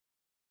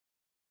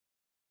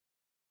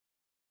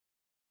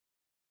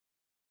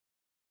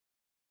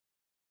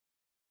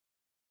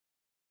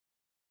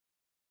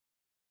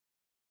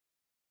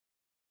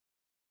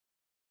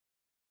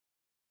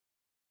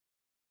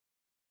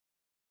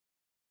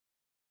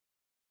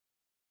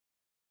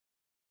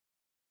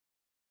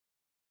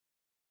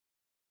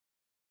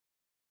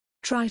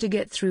 Try to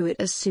get through it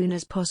as soon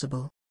as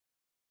possible.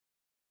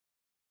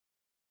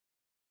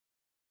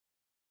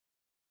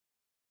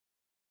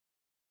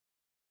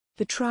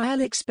 The trial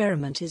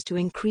experiment is to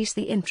increase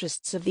the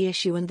interests of the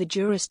issue and the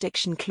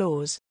jurisdiction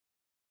clause.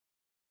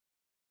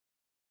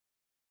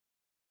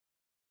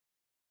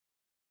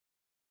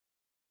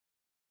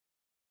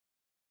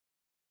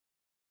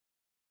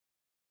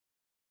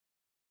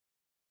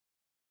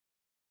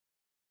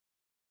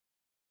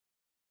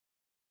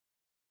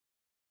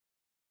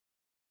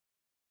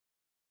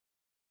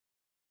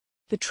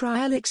 The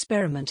trial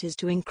experiment is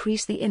to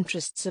increase the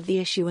interests of the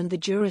issue and the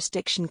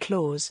jurisdiction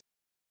clause.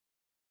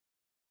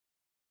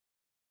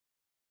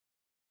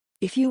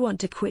 If you want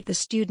to quit the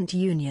student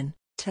union,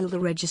 tell the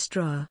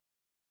registrar.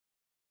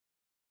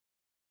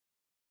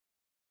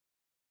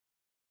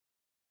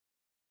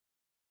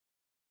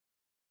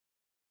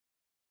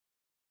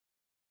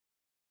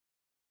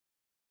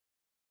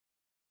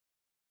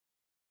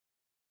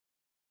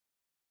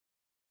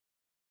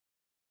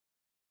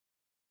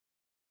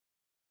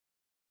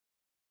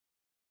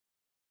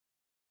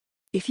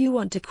 If you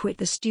want to quit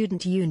the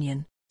student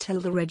union, tell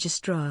the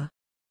registrar.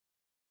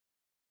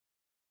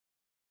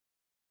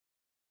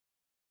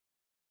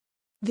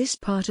 This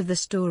part of the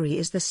story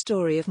is the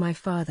story of my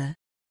father.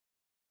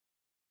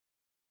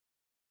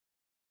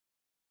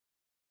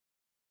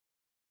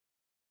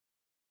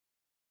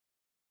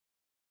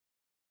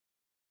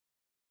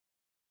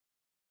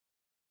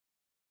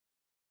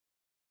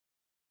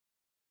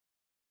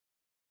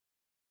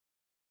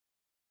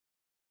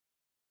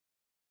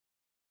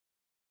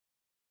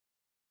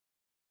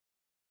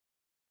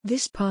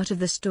 This part of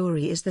the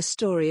story is the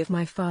story of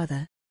my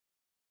father.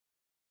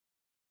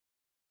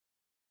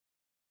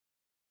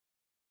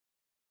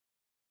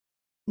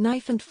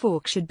 Knife and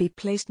fork should be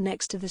placed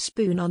next to the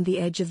spoon on the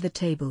edge of the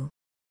table.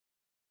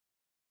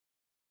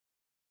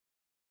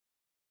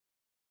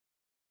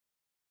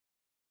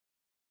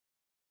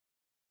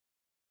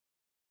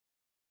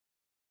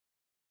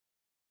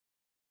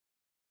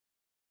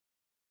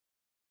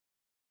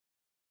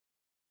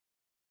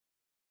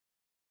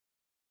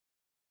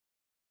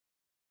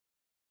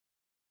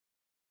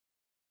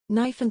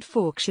 Knife and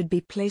fork should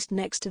be placed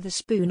next to the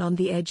spoon on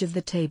the edge of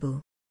the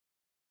table.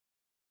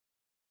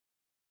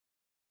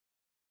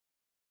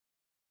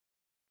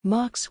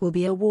 Marks will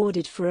be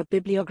awarded for a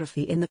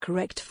bibliography in the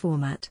correct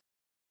format.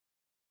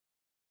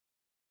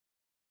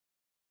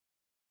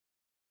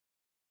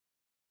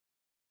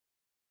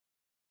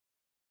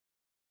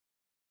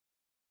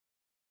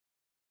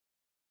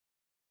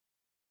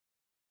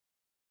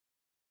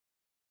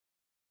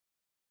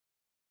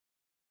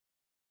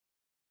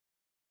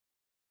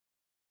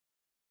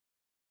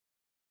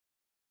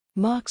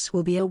 Marks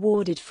will be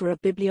awarded for a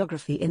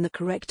bibliography in the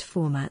correct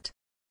format.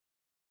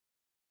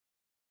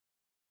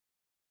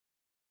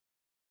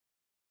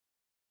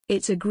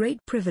 It's a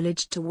great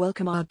privilege to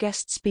welcome our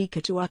guest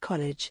speaker to our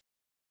college.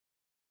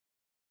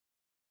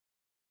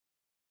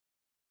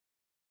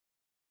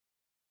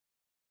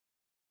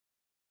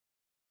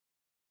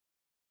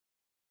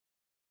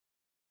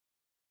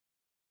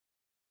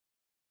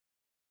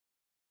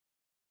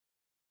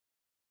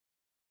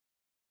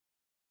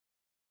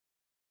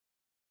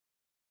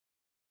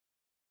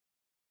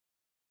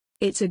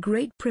 It's a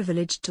great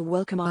privilege to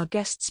welcome our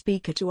guest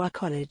speaker to our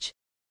college.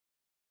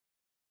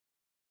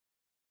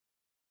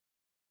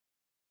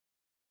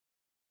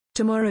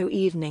 Tomorrow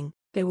evening,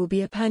 there will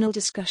be a panel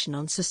discussion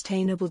on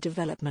sustainable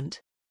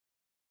development.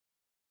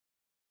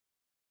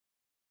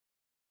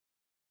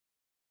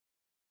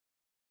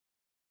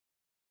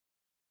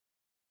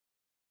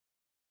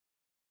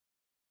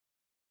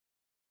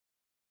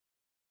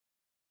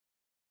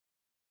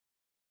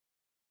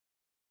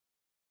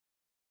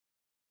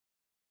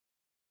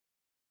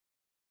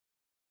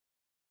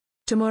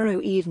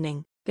 Tomorrow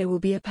evening, there will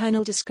be a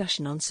panel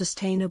discussion on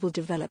sustainable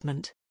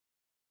development.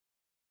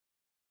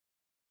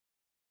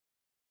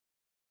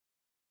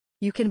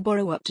 You can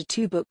borrow up to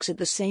 2 books at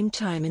the same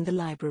time in the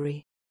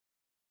library.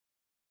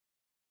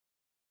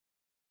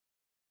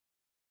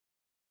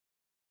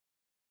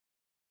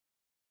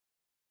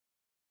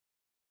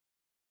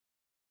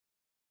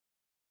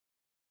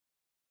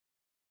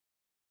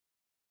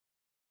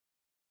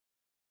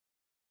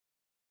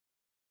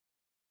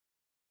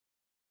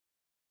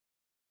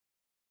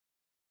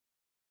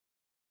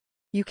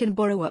 You can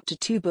borrow up to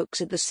 2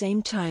 books at the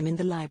same time in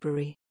the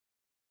library.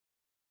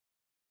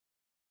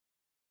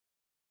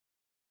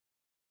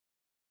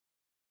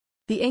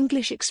 The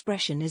English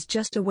expression is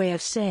just a way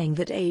of saying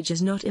that age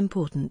is not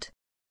important.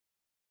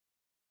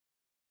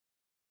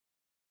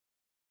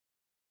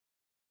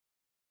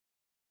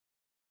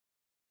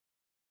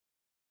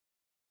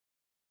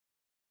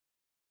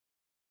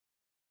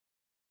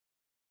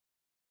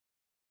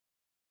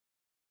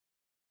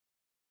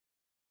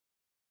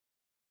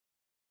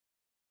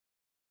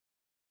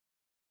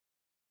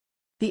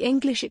 The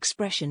English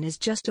expression is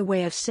just a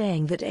way of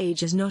saying that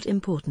age is not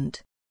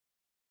important.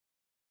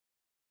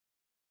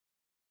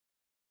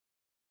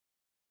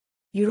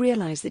 You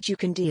realize that you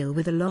can deal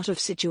with a lot of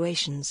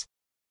situations.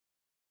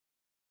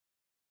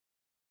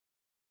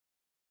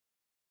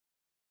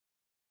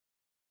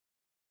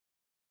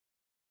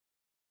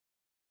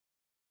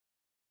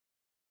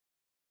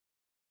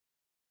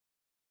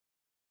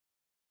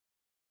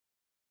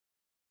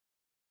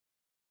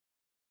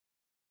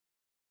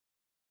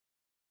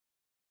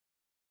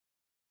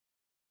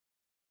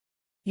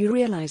 You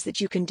realize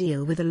that you can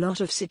deal with a lot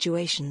of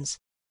situations.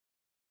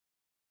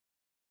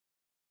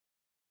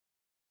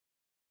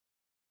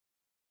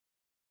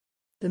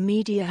 The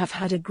media have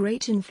had a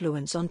great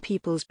influence on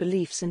people's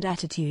beliefs and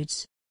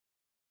attitudes.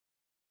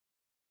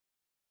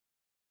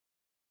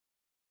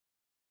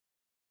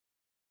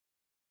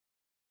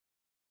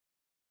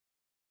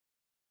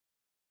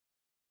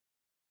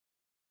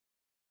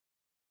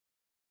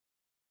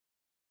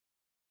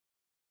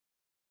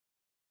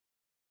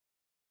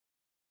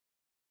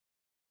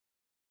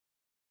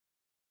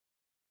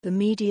 The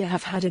media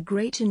have had a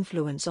great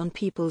influence on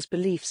people's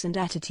beliefs and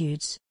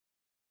attitudes.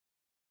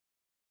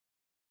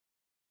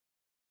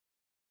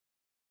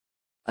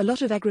 A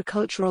lot of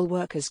agricultural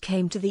workers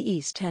came to the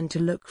East End to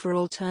look for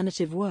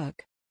alternative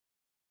work.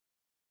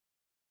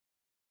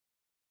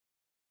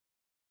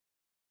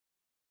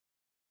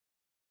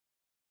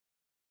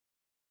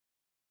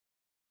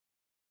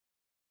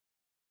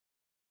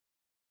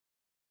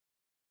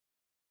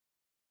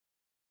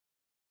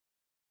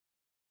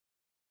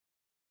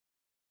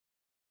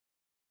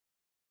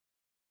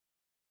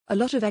 A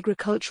lot of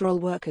agricultural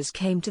workers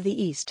came to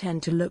the East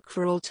End to look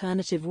for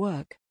alternative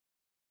work.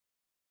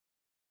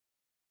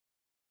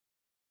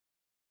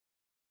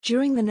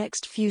 During the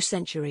next few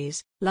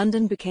centuries,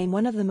 London became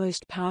one of the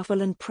most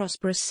powerful and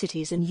prosperous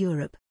cities in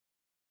Europe.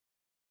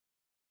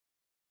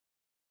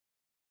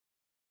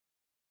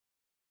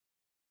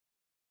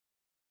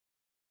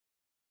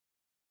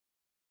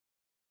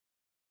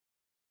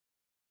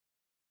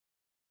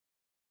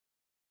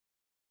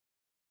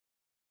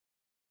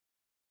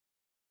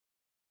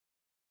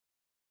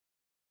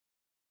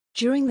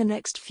 During the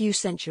next few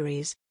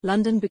centuries,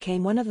 London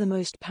became one of the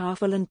most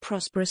powerful and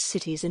prosperous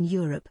cities in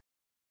Europe.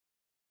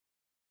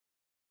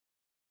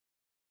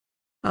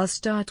 I'll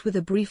start with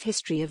a brief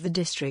history of the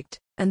district,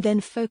 and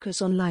then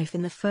focus on life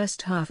in the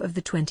first half of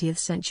the 20th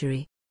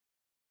century.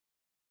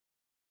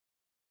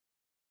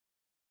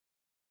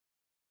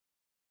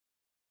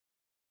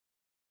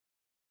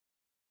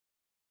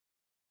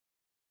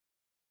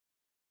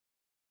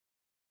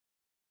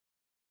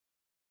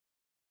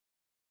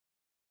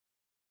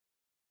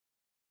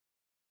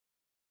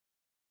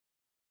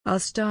 I'll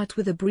start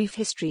with a brief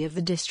history of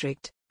the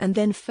district, and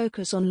then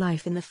focus on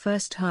life in the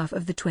first half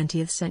of the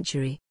 20th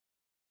century.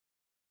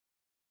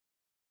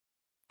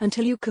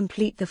 Until you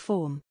complete the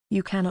form,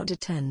 you cannot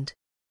attend.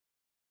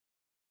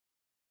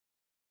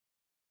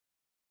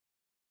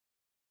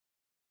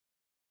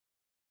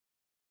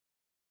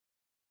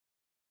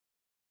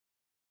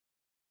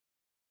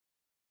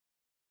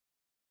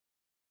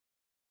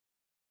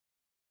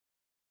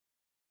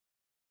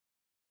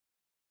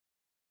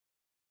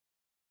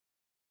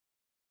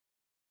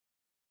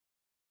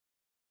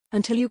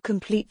 Until you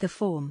complete the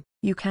form,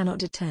 you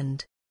cannot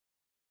attend.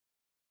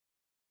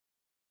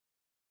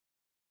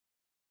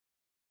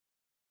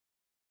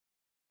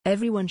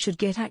 Everyone should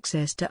get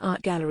access to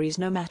art galleries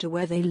no matter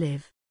where they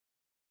live.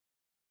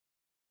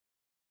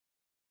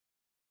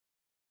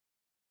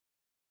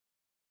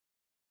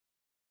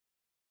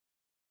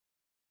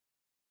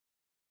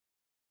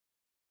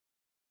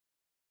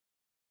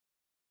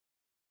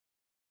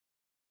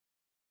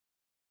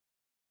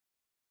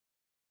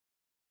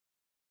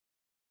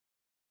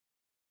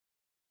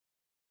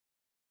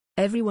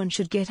 Everyone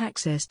should get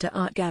access to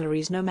art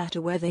galleries no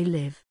matter where they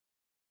live.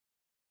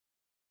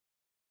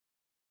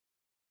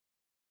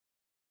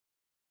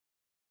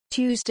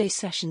 Tuesday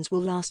sessions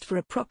will last for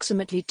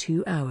approximately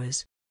 2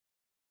 hours.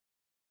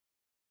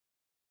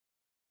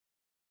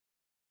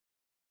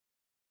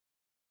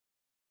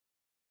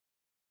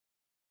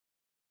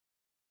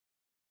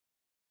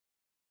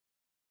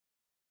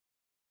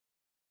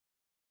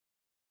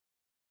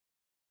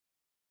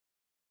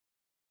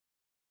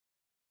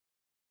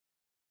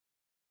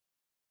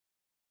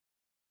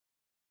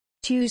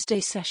 Tuesday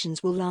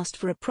sessions will last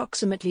for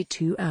approximately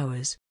 2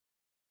 hours.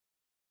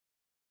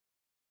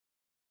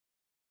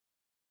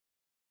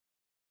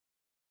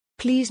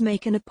 Please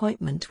make an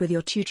appointment with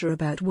your tutor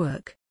about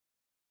work.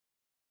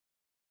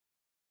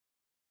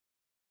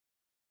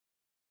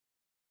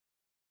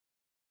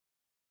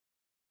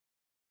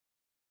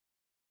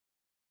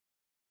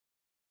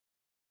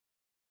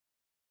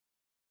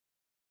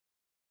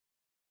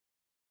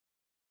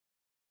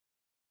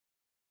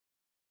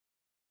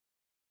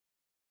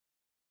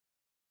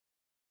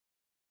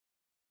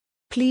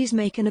 Please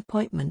make an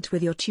appointment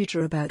with your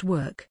tutor about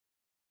work.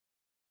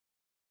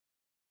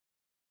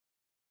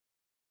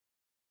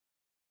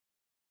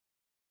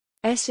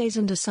 Essays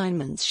and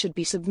assignments should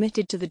be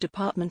submitted to the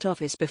department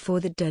office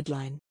before the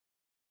deadline.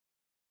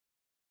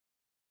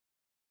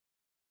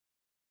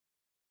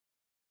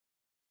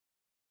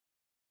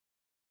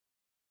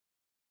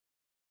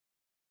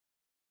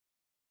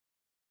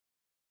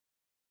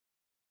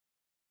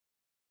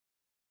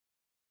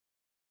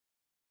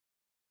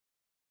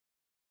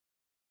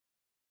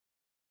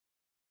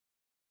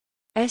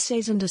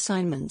 Essays and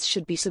assignments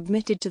should be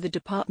submitted to the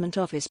department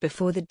office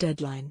before the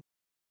deadline.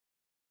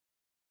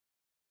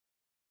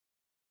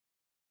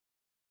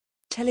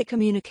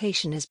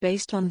 Telecommunication is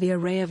based on the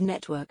array of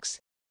networks.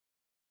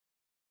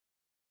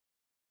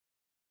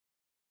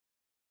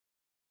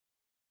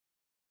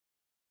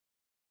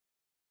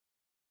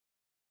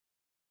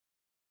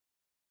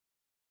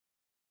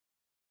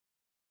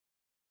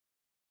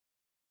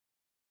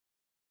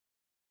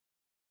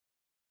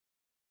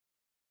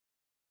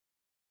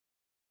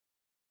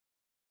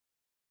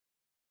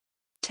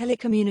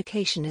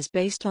 Telecommunication is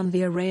based on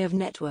the array of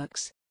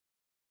networks.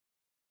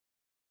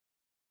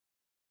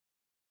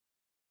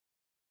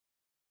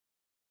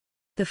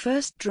 The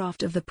first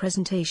draft of the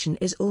presentation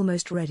is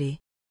almost ready.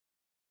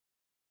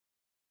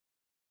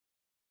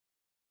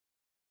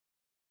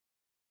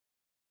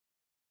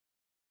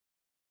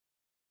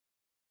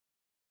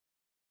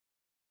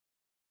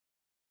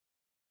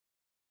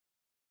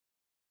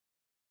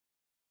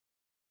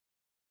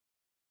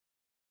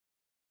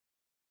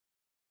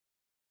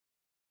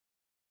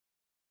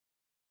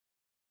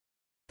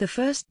 The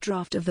first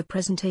draft of the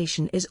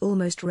presentation is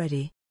almost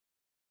ready.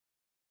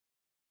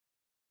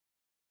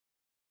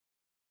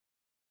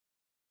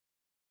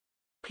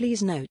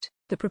 Please note,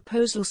 the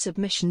proposal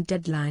submission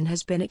deadline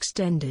has been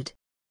extended.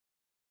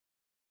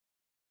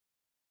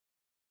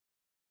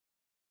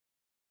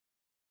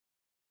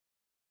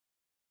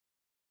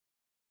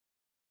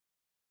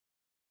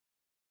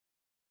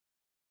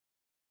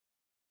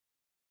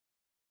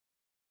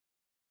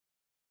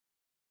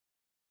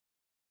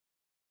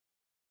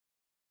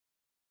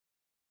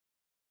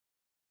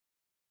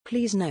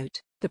 Please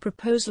note, the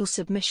proposal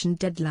submission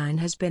deadline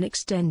has been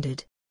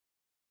extended.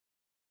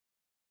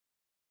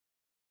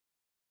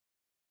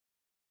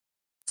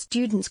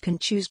 Students can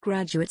choose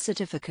graduate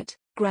certificate,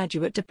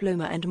 graduate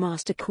diploma and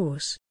master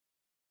course.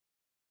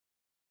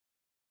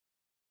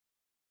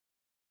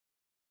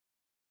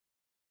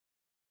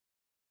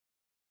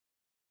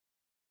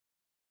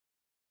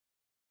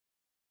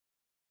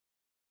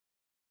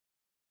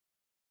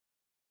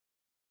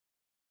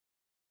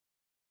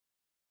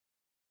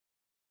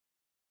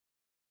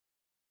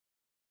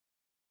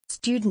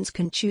 Students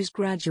can choose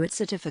graduate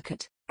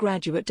certificate,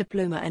 graduate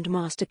diploma and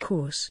master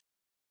course.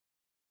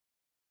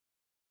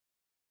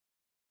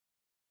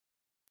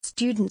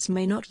 Students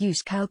may not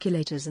use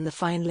calculators in the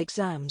final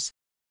exams.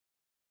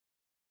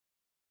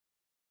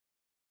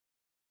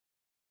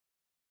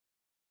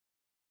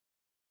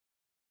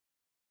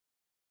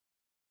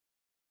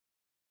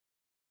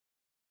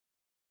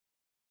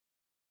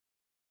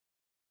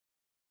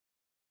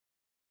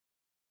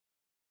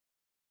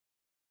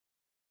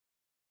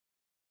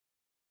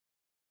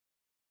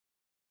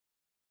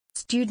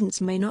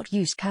 Students may not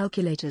use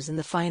calculators in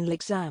the final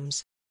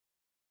exams.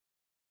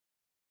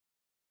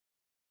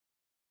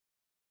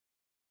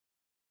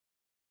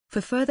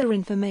 For further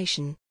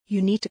information,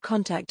 you need to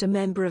contact a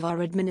member of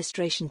our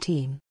administration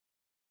team.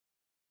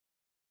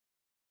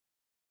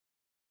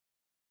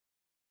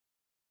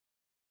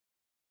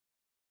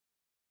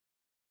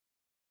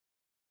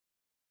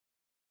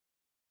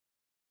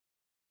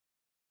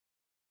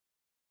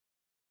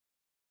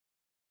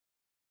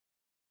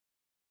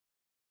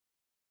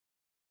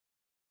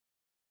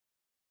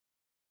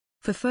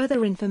 For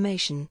further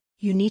information,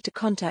 you need to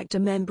contact a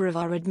member of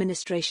our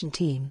administration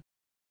team.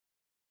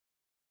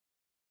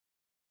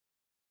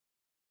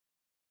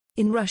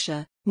 In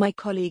Russia, my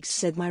colleagues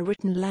said my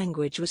written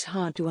language was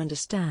hard to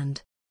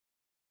understand.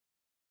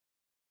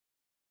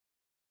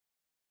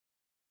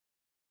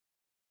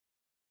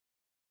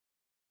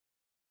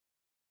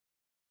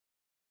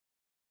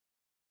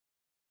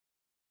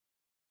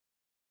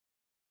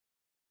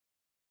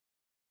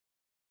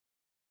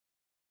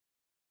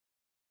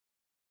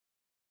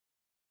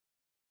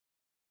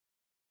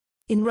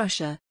 In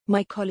Russia,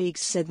 my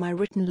colleagues said my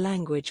written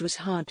language was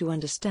hard to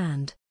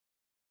understand.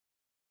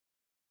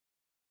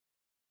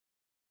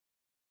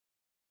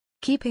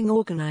 Keeping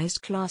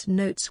organized class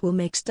notes will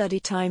make study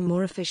time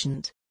more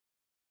efficient.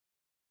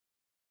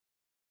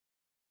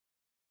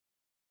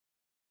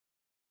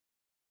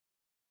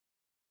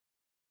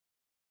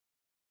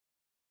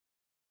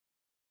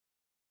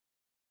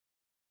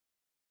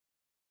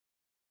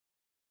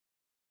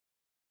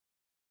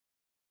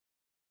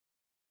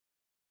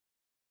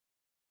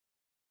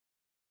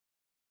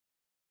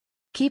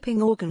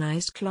 Keeping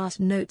organized class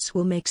notes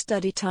will make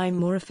study time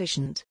more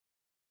efficient.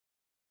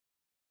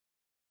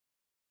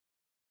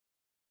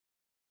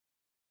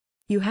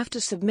 You have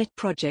to submit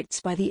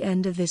projects by the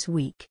end of this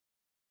week.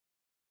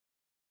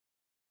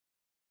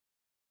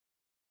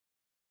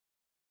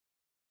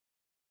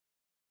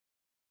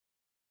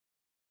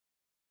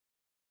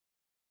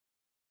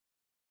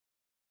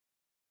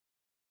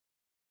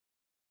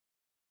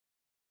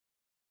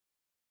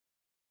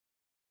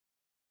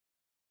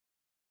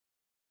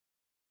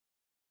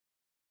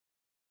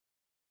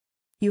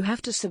 You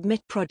have to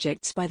submit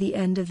projects by the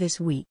end of this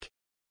week.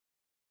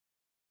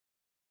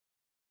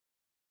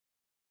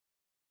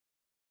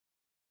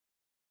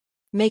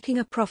 Making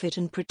a profit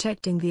and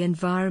protecting the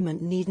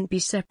environment needn't be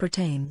separate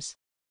aims.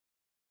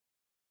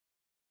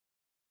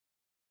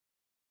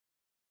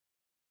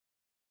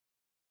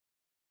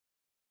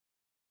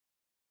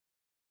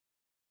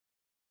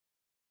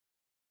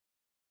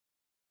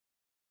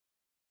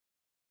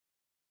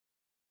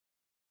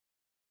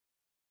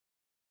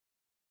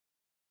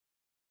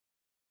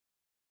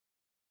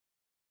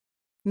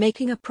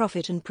 Making a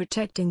profit and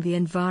protecting the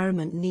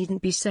environment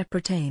needn't be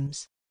separate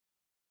aims.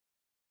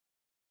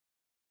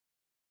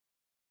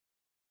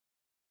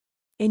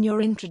 In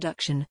your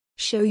introduction,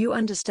 show you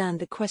understand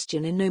the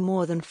question in no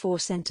more than 4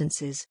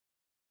 sentences.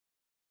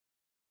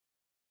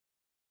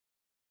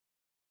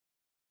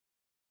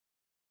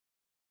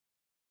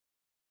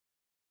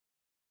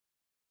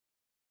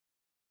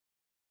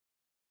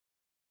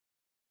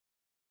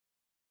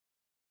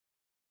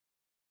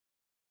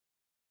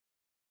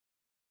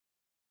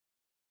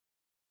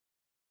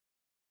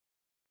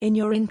 In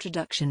your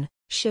introduction,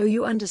 show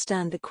you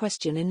understand the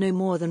question in no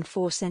more than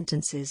 4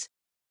 sentences.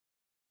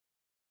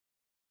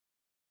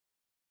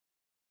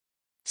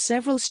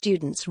 Several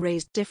students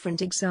raised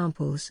different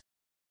examples.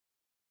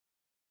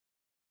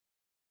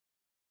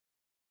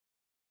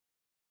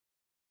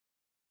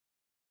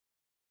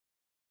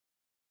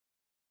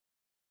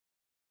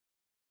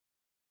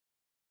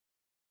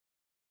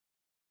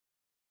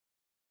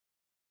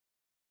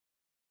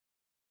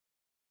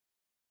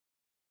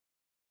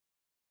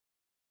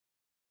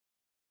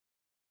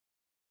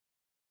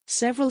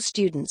 Several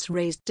students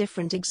raised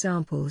different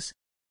examples.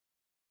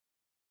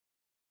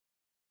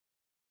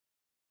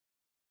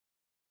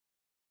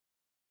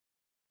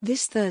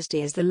 This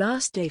Thursday is the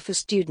last day for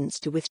students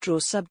to withdraw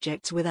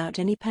subjects without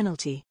any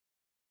penalty.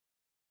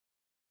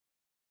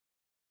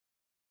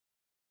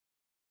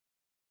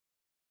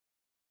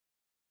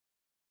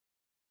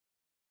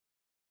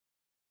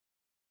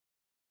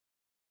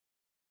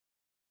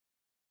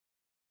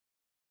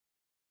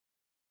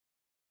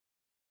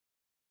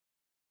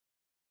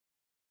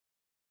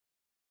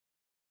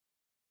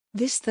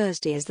 This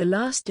Thursday is the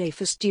last day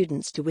for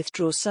students to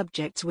withdraw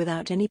subjects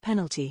without any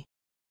penalty.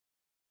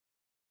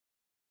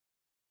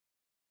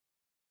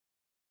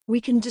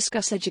 We can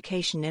discuss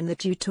education in the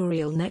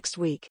tutorial next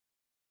week.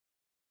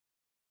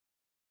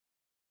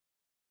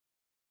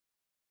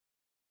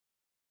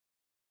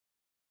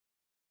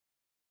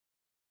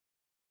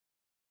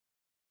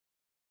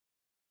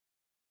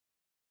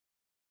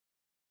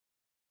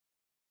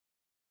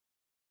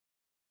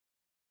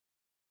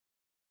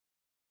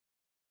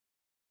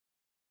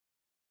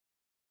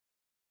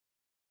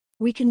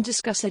 We can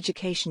discuss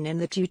education in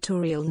the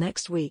tutorial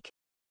next week.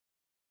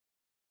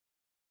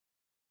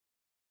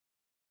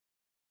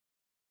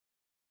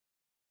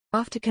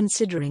 After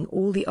considering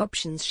all the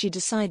options, she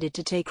decided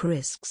to take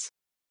risks.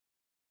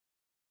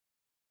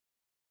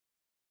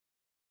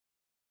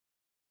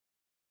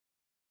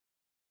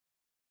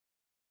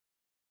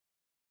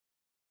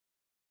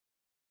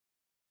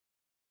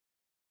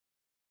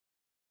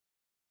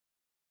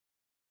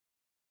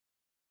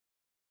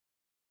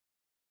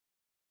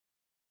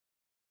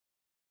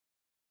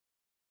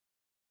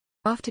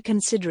 After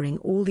considering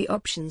all the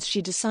options,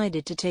 she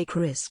decided to take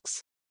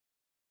risks.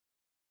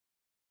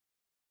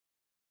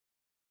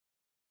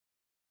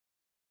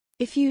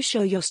 If you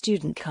show your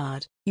student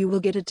card, you will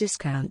get a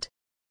discount.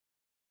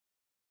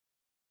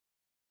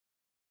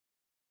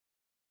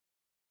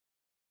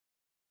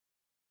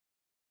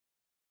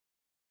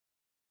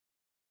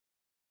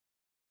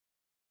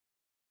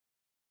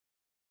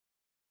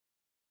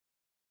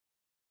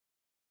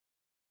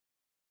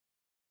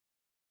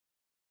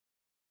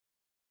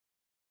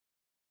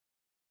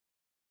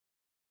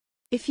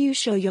 If you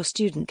show your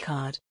student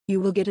card,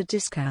 you will get a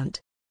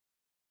discount.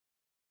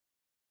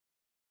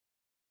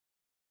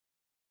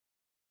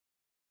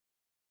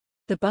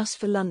 The bus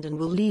for London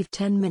will leave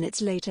 10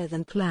 minutes later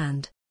than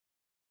planned.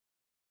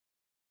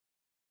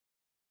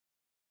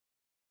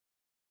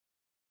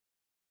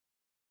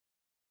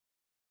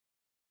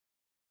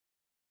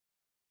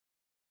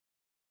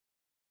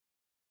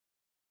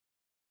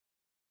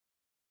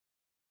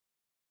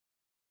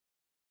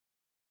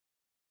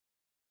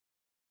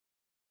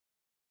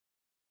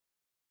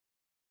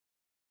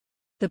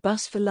 The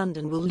bus for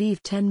London will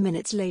leave 10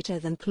 minutes later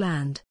than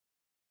planned.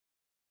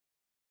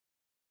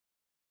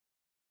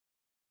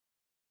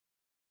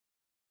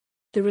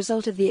 The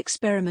result of the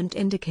experiment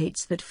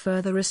indicates that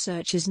further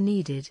research is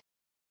needed.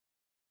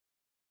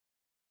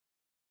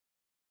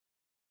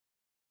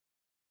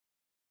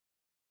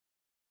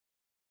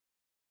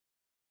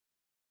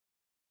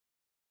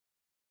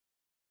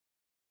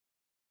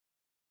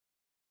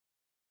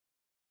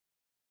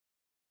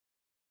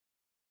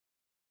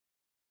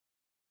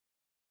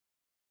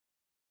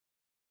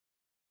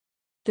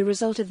 The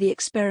result of the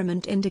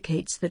experiment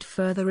indicates that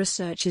further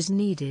research is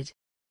needed.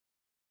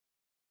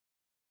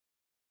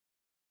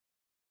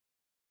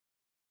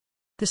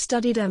 The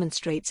study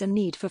demonstrates a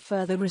need for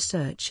further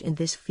research in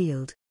this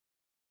field.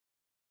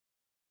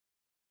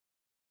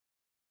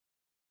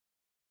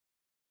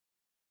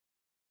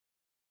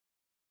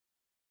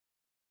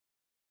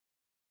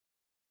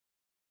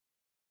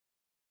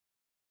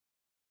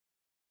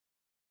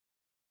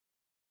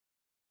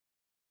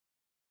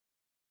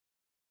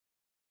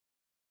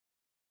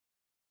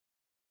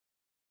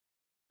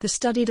 The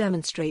study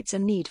demonstrates a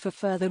need for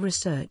further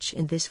research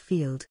in this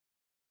field.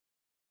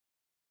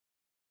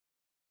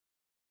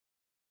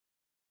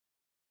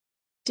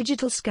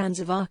 Digital scans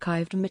of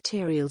archived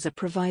materials are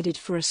provided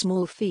for a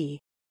small fee.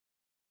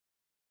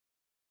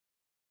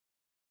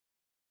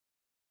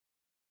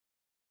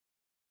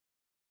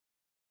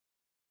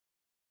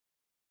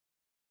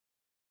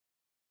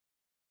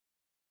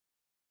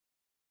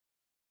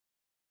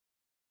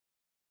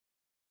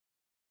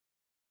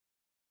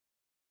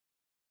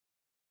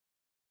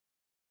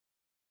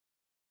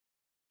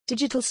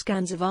 Digital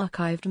scans of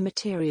archived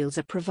materials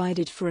are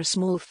provided for a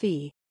small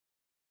fee.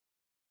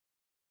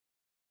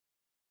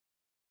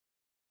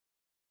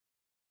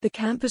 The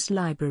campus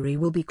library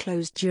will be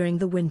closed during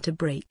the winter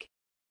break.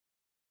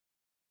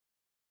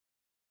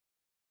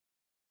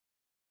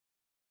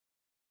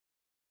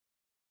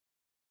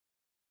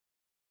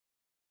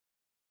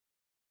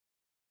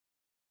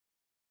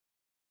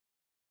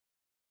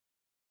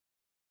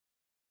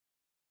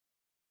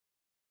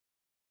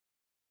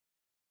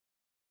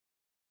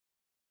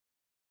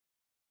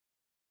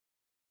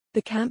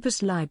 The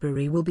campus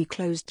library will be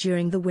closed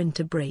during the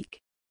winter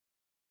break.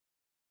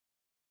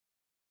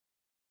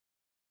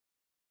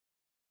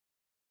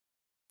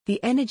 The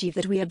energy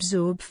that we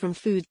absorb from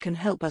food can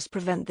help us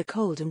prevent the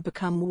cold and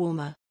become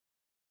warmer.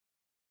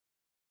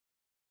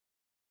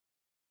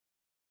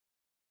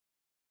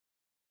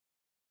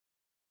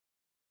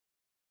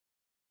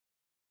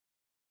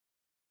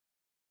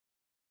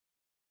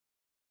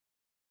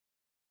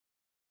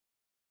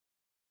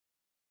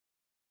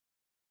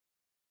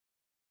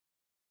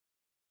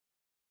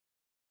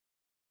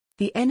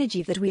 The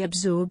energy that we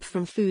absorb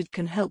from food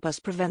can help us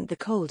prevent the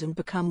cold and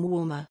become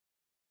warmer.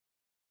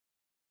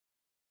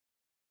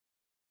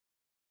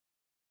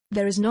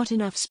 There is not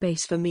enough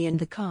space for me in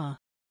the car.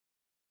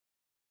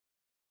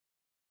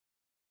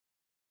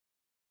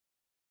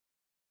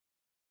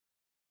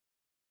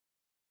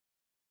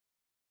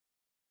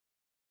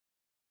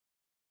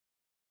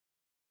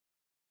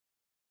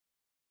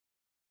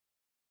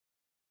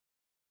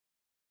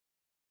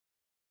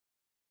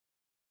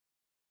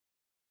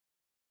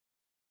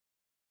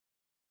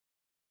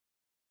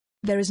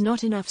 There is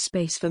not enough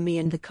space for me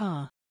in the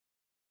car.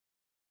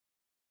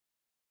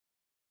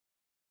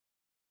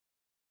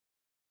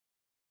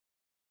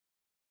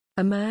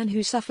 A man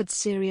who suffered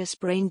serious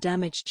brain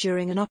damage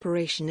during an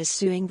operation is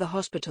suing the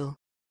hospital.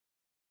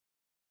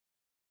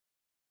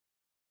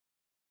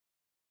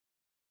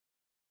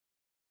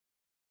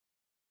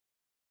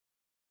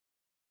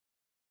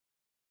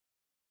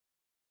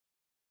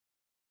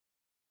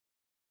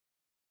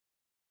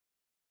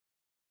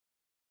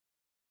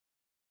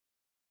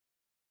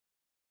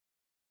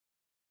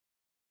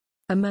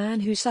 A man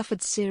who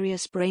suffered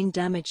serious brain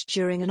damage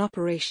during an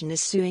operation is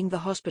suing the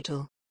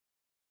hospital.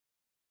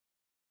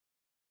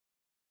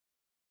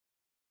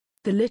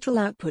 The literal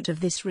output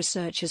of this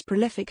research is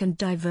prolific and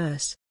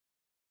diverse.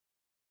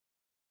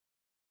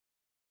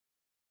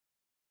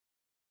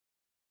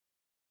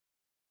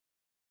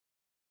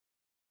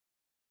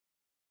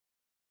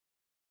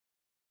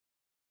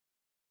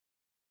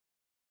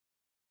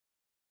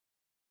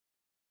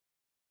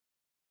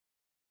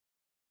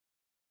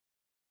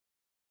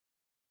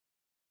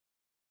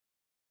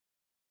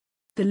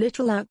 The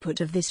literal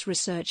output of this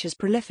research is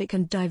prolific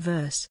and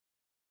diverse.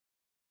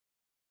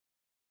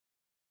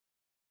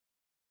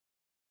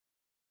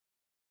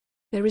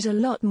 There is a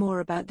lot more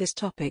about this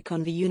topic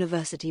on the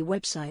university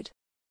website.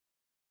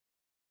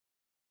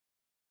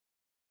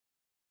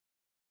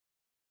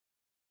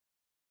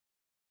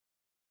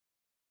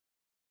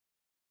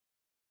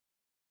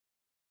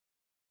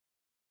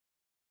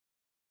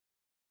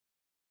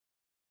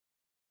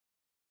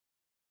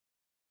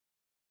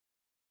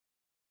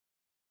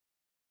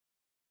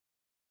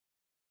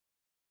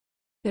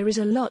 There is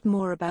a lot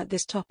more about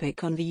this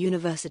topic on the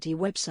university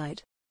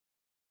website.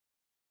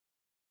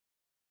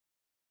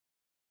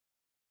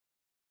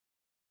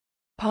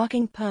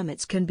 Parking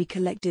permits can be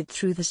collected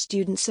through the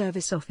Student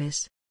Service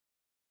Office.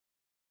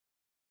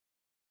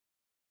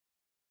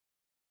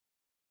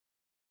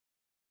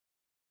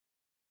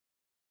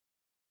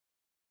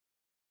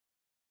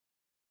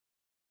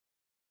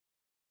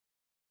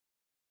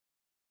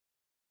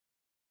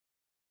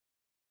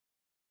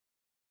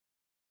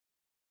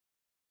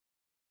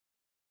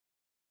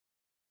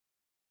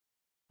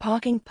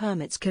 Parking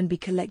permits can be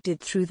collected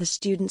through the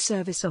Student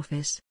Service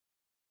Office.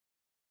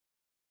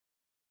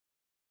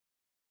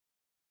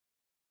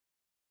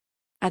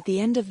 At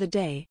the end of the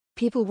day,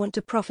 people want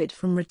to profit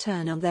from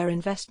return on their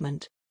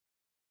investment.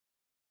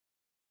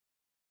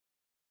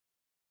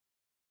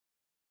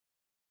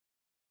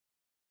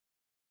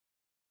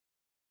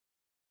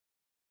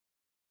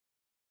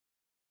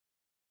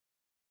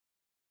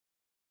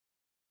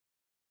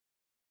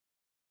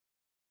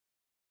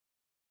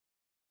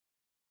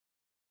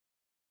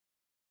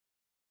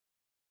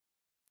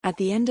 At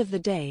the end of the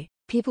day,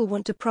 people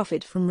want to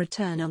profit from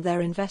return on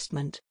their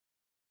investment.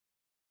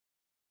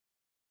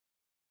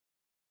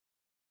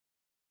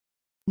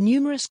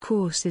 Numerous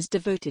courses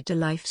devoted to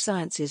life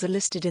sciences are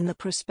listed in the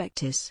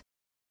prospectus.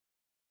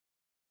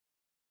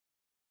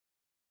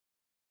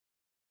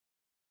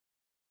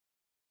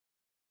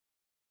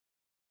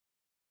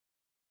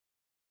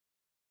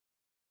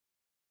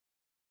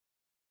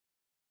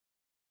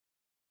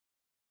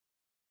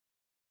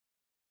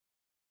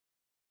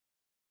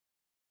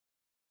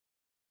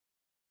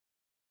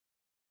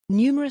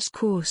 Numerous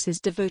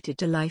courses devoted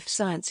to life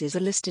sciences are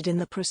listed in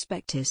the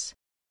prospectus.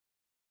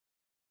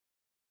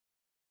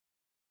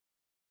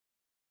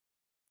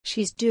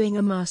 She's doing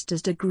a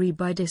master's degree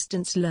by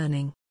distance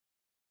learning.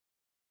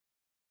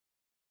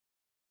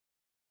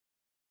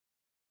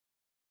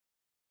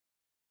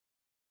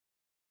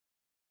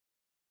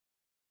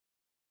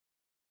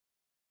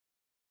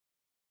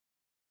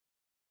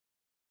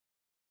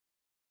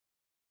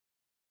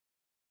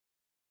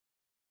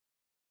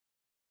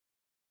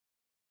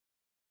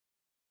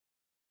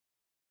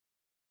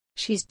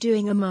 She's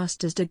doing a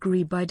master's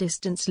degree by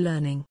distance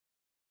learning.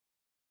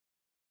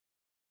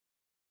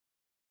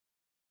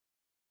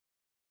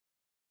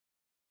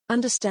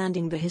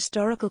 Understanding the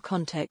historical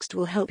context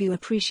will help you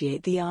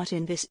appreciate the art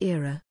in this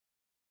era.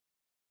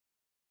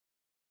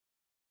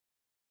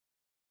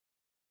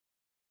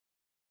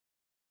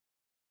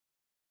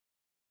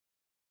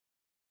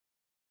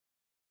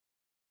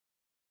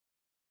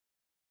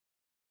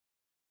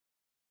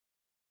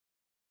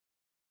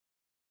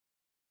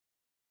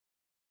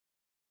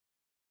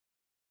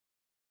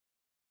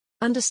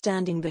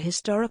 Understanding the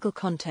historical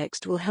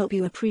context will help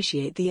you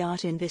appreciate the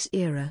art in this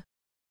era.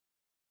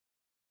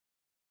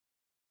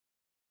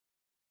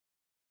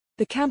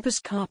 The campus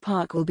car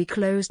park will be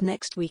closed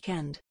next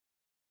weekend.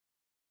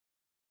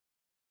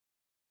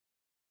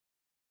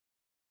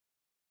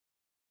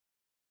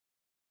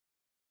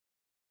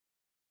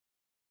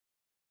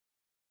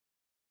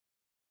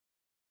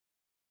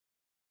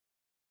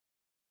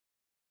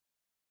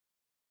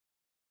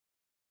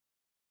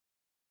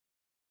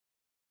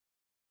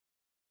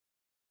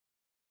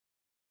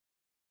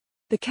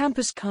 The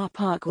campus car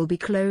park will be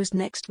closed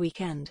next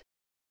weekend.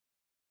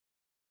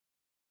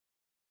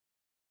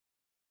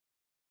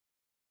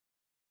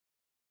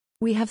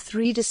 We have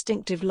 3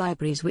 distinctive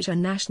libraries which are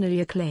nationally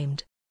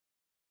acclaimed.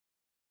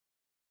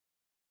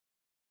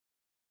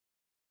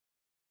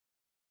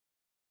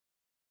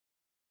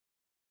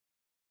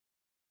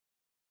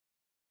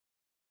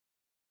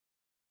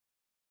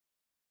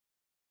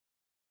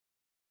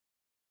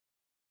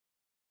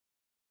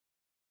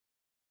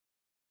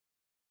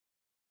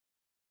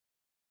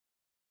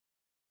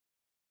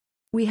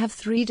 We have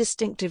 3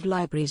 distinctive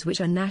libraries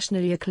which are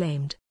nationally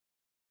acclaimed.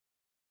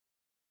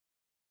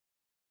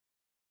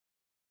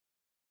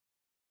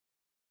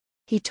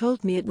 He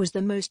told me it was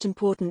the most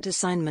important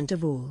assignment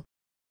of all.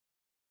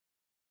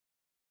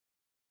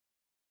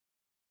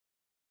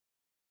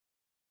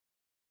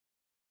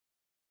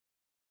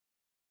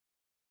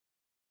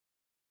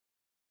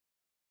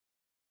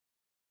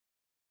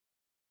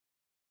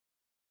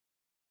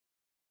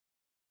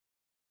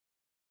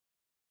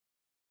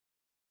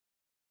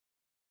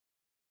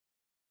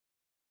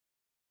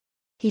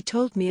 He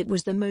told me it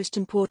was the most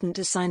important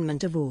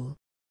assignment of all.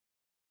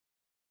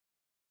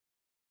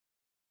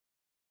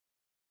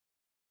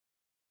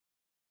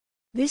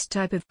 This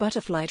type of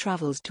butterfly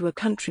travels to a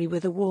country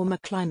with a warmer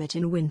climate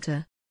in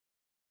winter.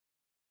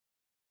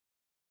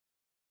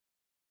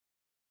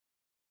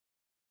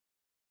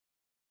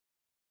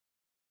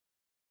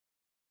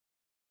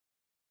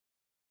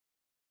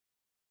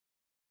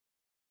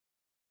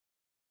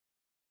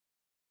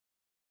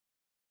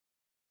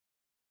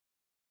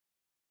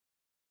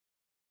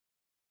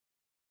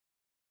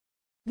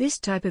 This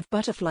type of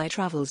butterfly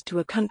travels to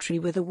a country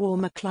with a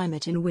warmer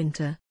climate in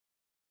winter.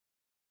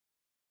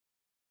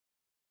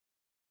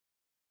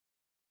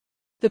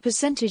 The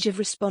percentage of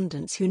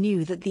respondents who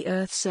knew that the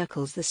Earth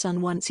circles the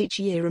Sun once each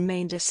year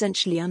remained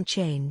essentially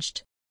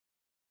unchanged.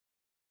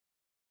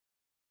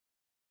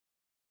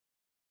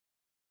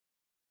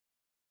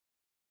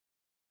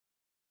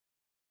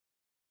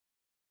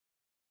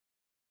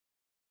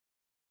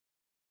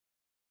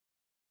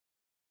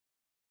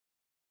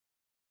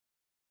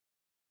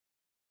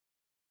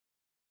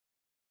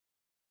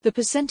 The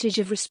percentage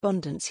of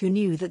respondents who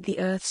knew that the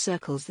Earth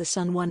circles the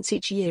Sun once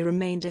each year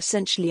remained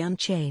essentially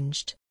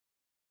unchanged.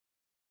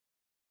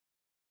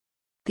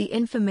 The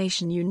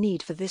information you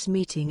need for this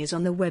meeting is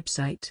on the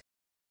website.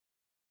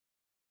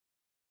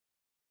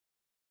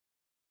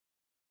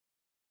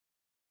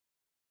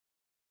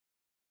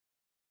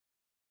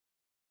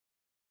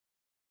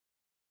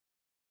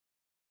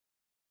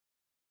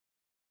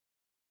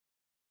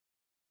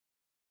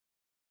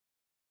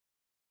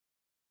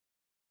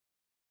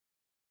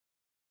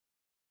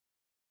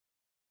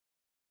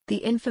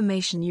 The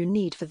information you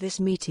need for this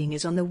meeting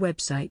is on the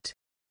website.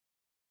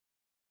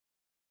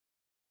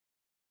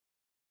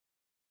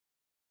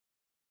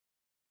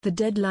 The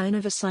deadline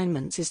of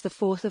assignments is the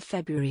 4th of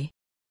February.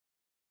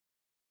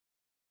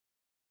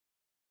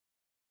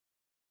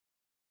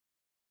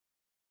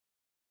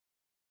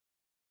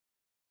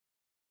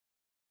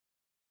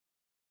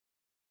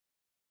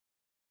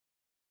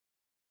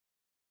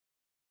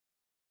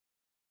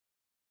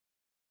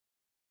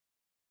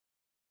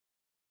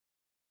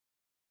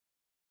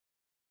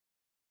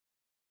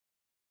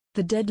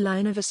 The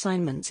deadline of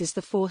assignments is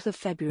the 4th of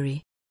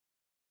February.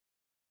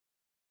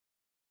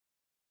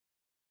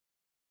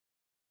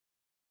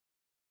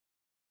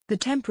 The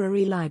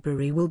temporary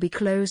library will be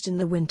closed in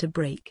the winter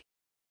break.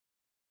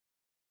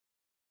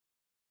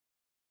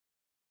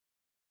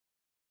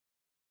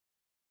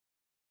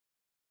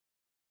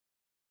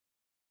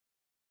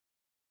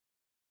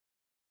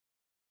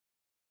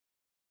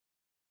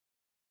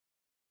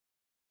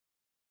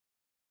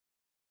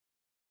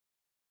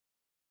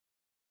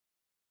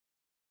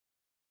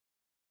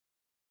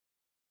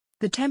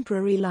 The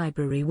temporary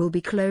library will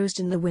be closed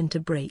in the winter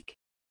break.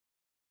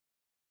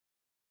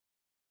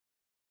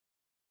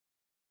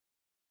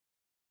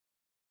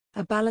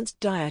 A balanced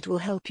diet will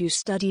help you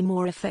study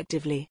more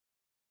effectively.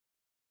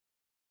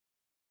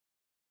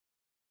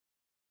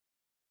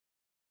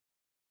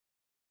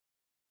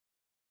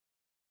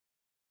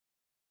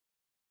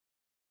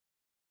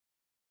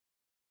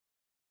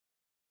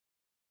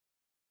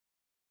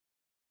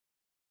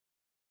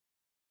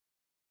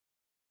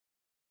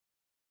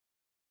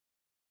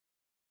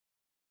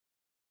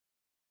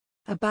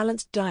 A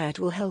balanced diet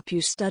will help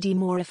you study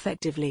more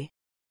effectively.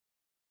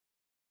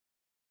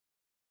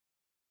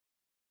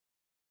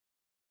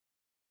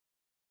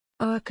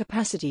 Our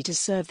capacity to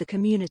serve the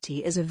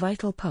community is a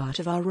vital part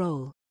of our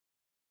role.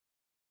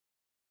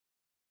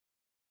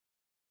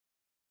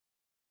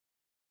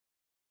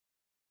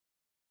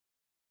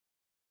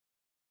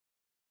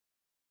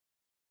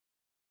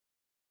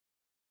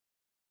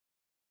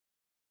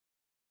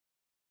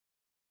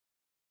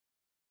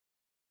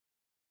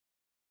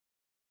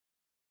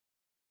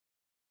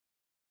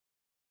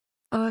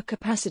 Our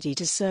capacity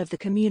to serve the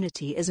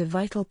community is a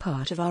vital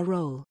part of our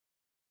role.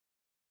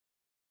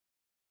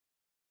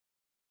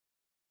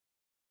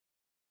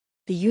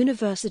 The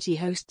university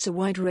hosts a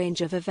wide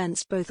range of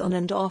events both on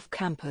and off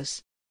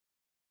campus.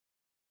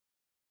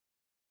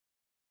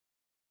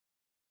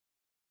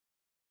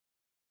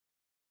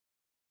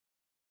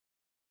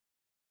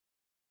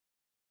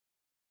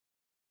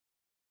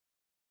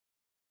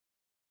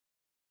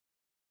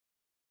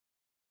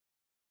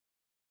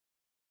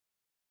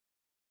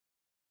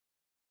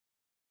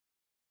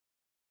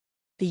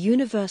 The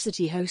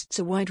university hosts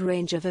a wide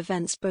range of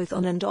events both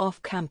on and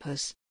off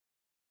campus.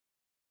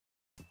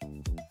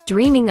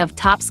 Dreaming of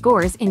top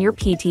scores in your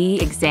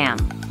PTE exam?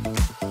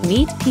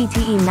 Meet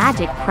PTE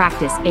Magic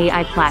Practice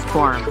AI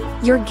Platform,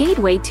 your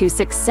gateway to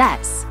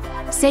success.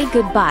 Say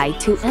goodbye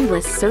to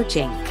endless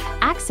searching.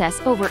 Access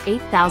over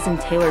 8,000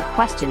 tailored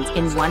questions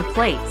in one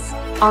place.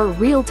 Our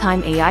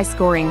real-time AI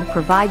scoring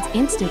provides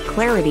instant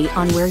clarity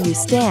on where you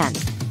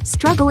stand.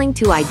 Struggling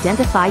to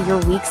identify your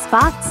weak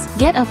spots?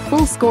 Get a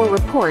full score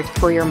report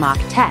for your mock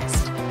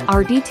test.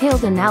 Our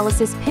detailed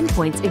analysis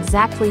pinpoints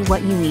exactly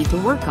what you need to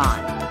work on.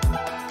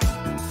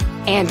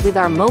 And with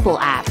our mobile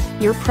app,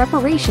 your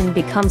preparation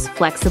becomes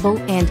flexible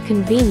and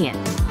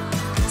convenient.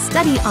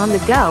 Study on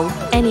the go,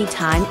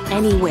 anytime,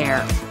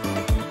 anywhere.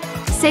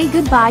 Say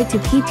goodbye to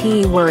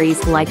PTE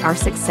worries like our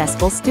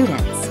successful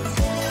students.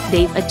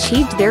 They've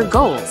achieved their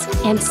goals,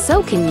 and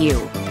so can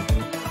you.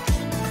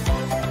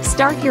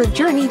 Start your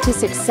journey to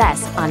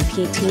success on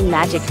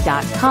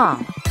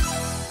ptmagic.com.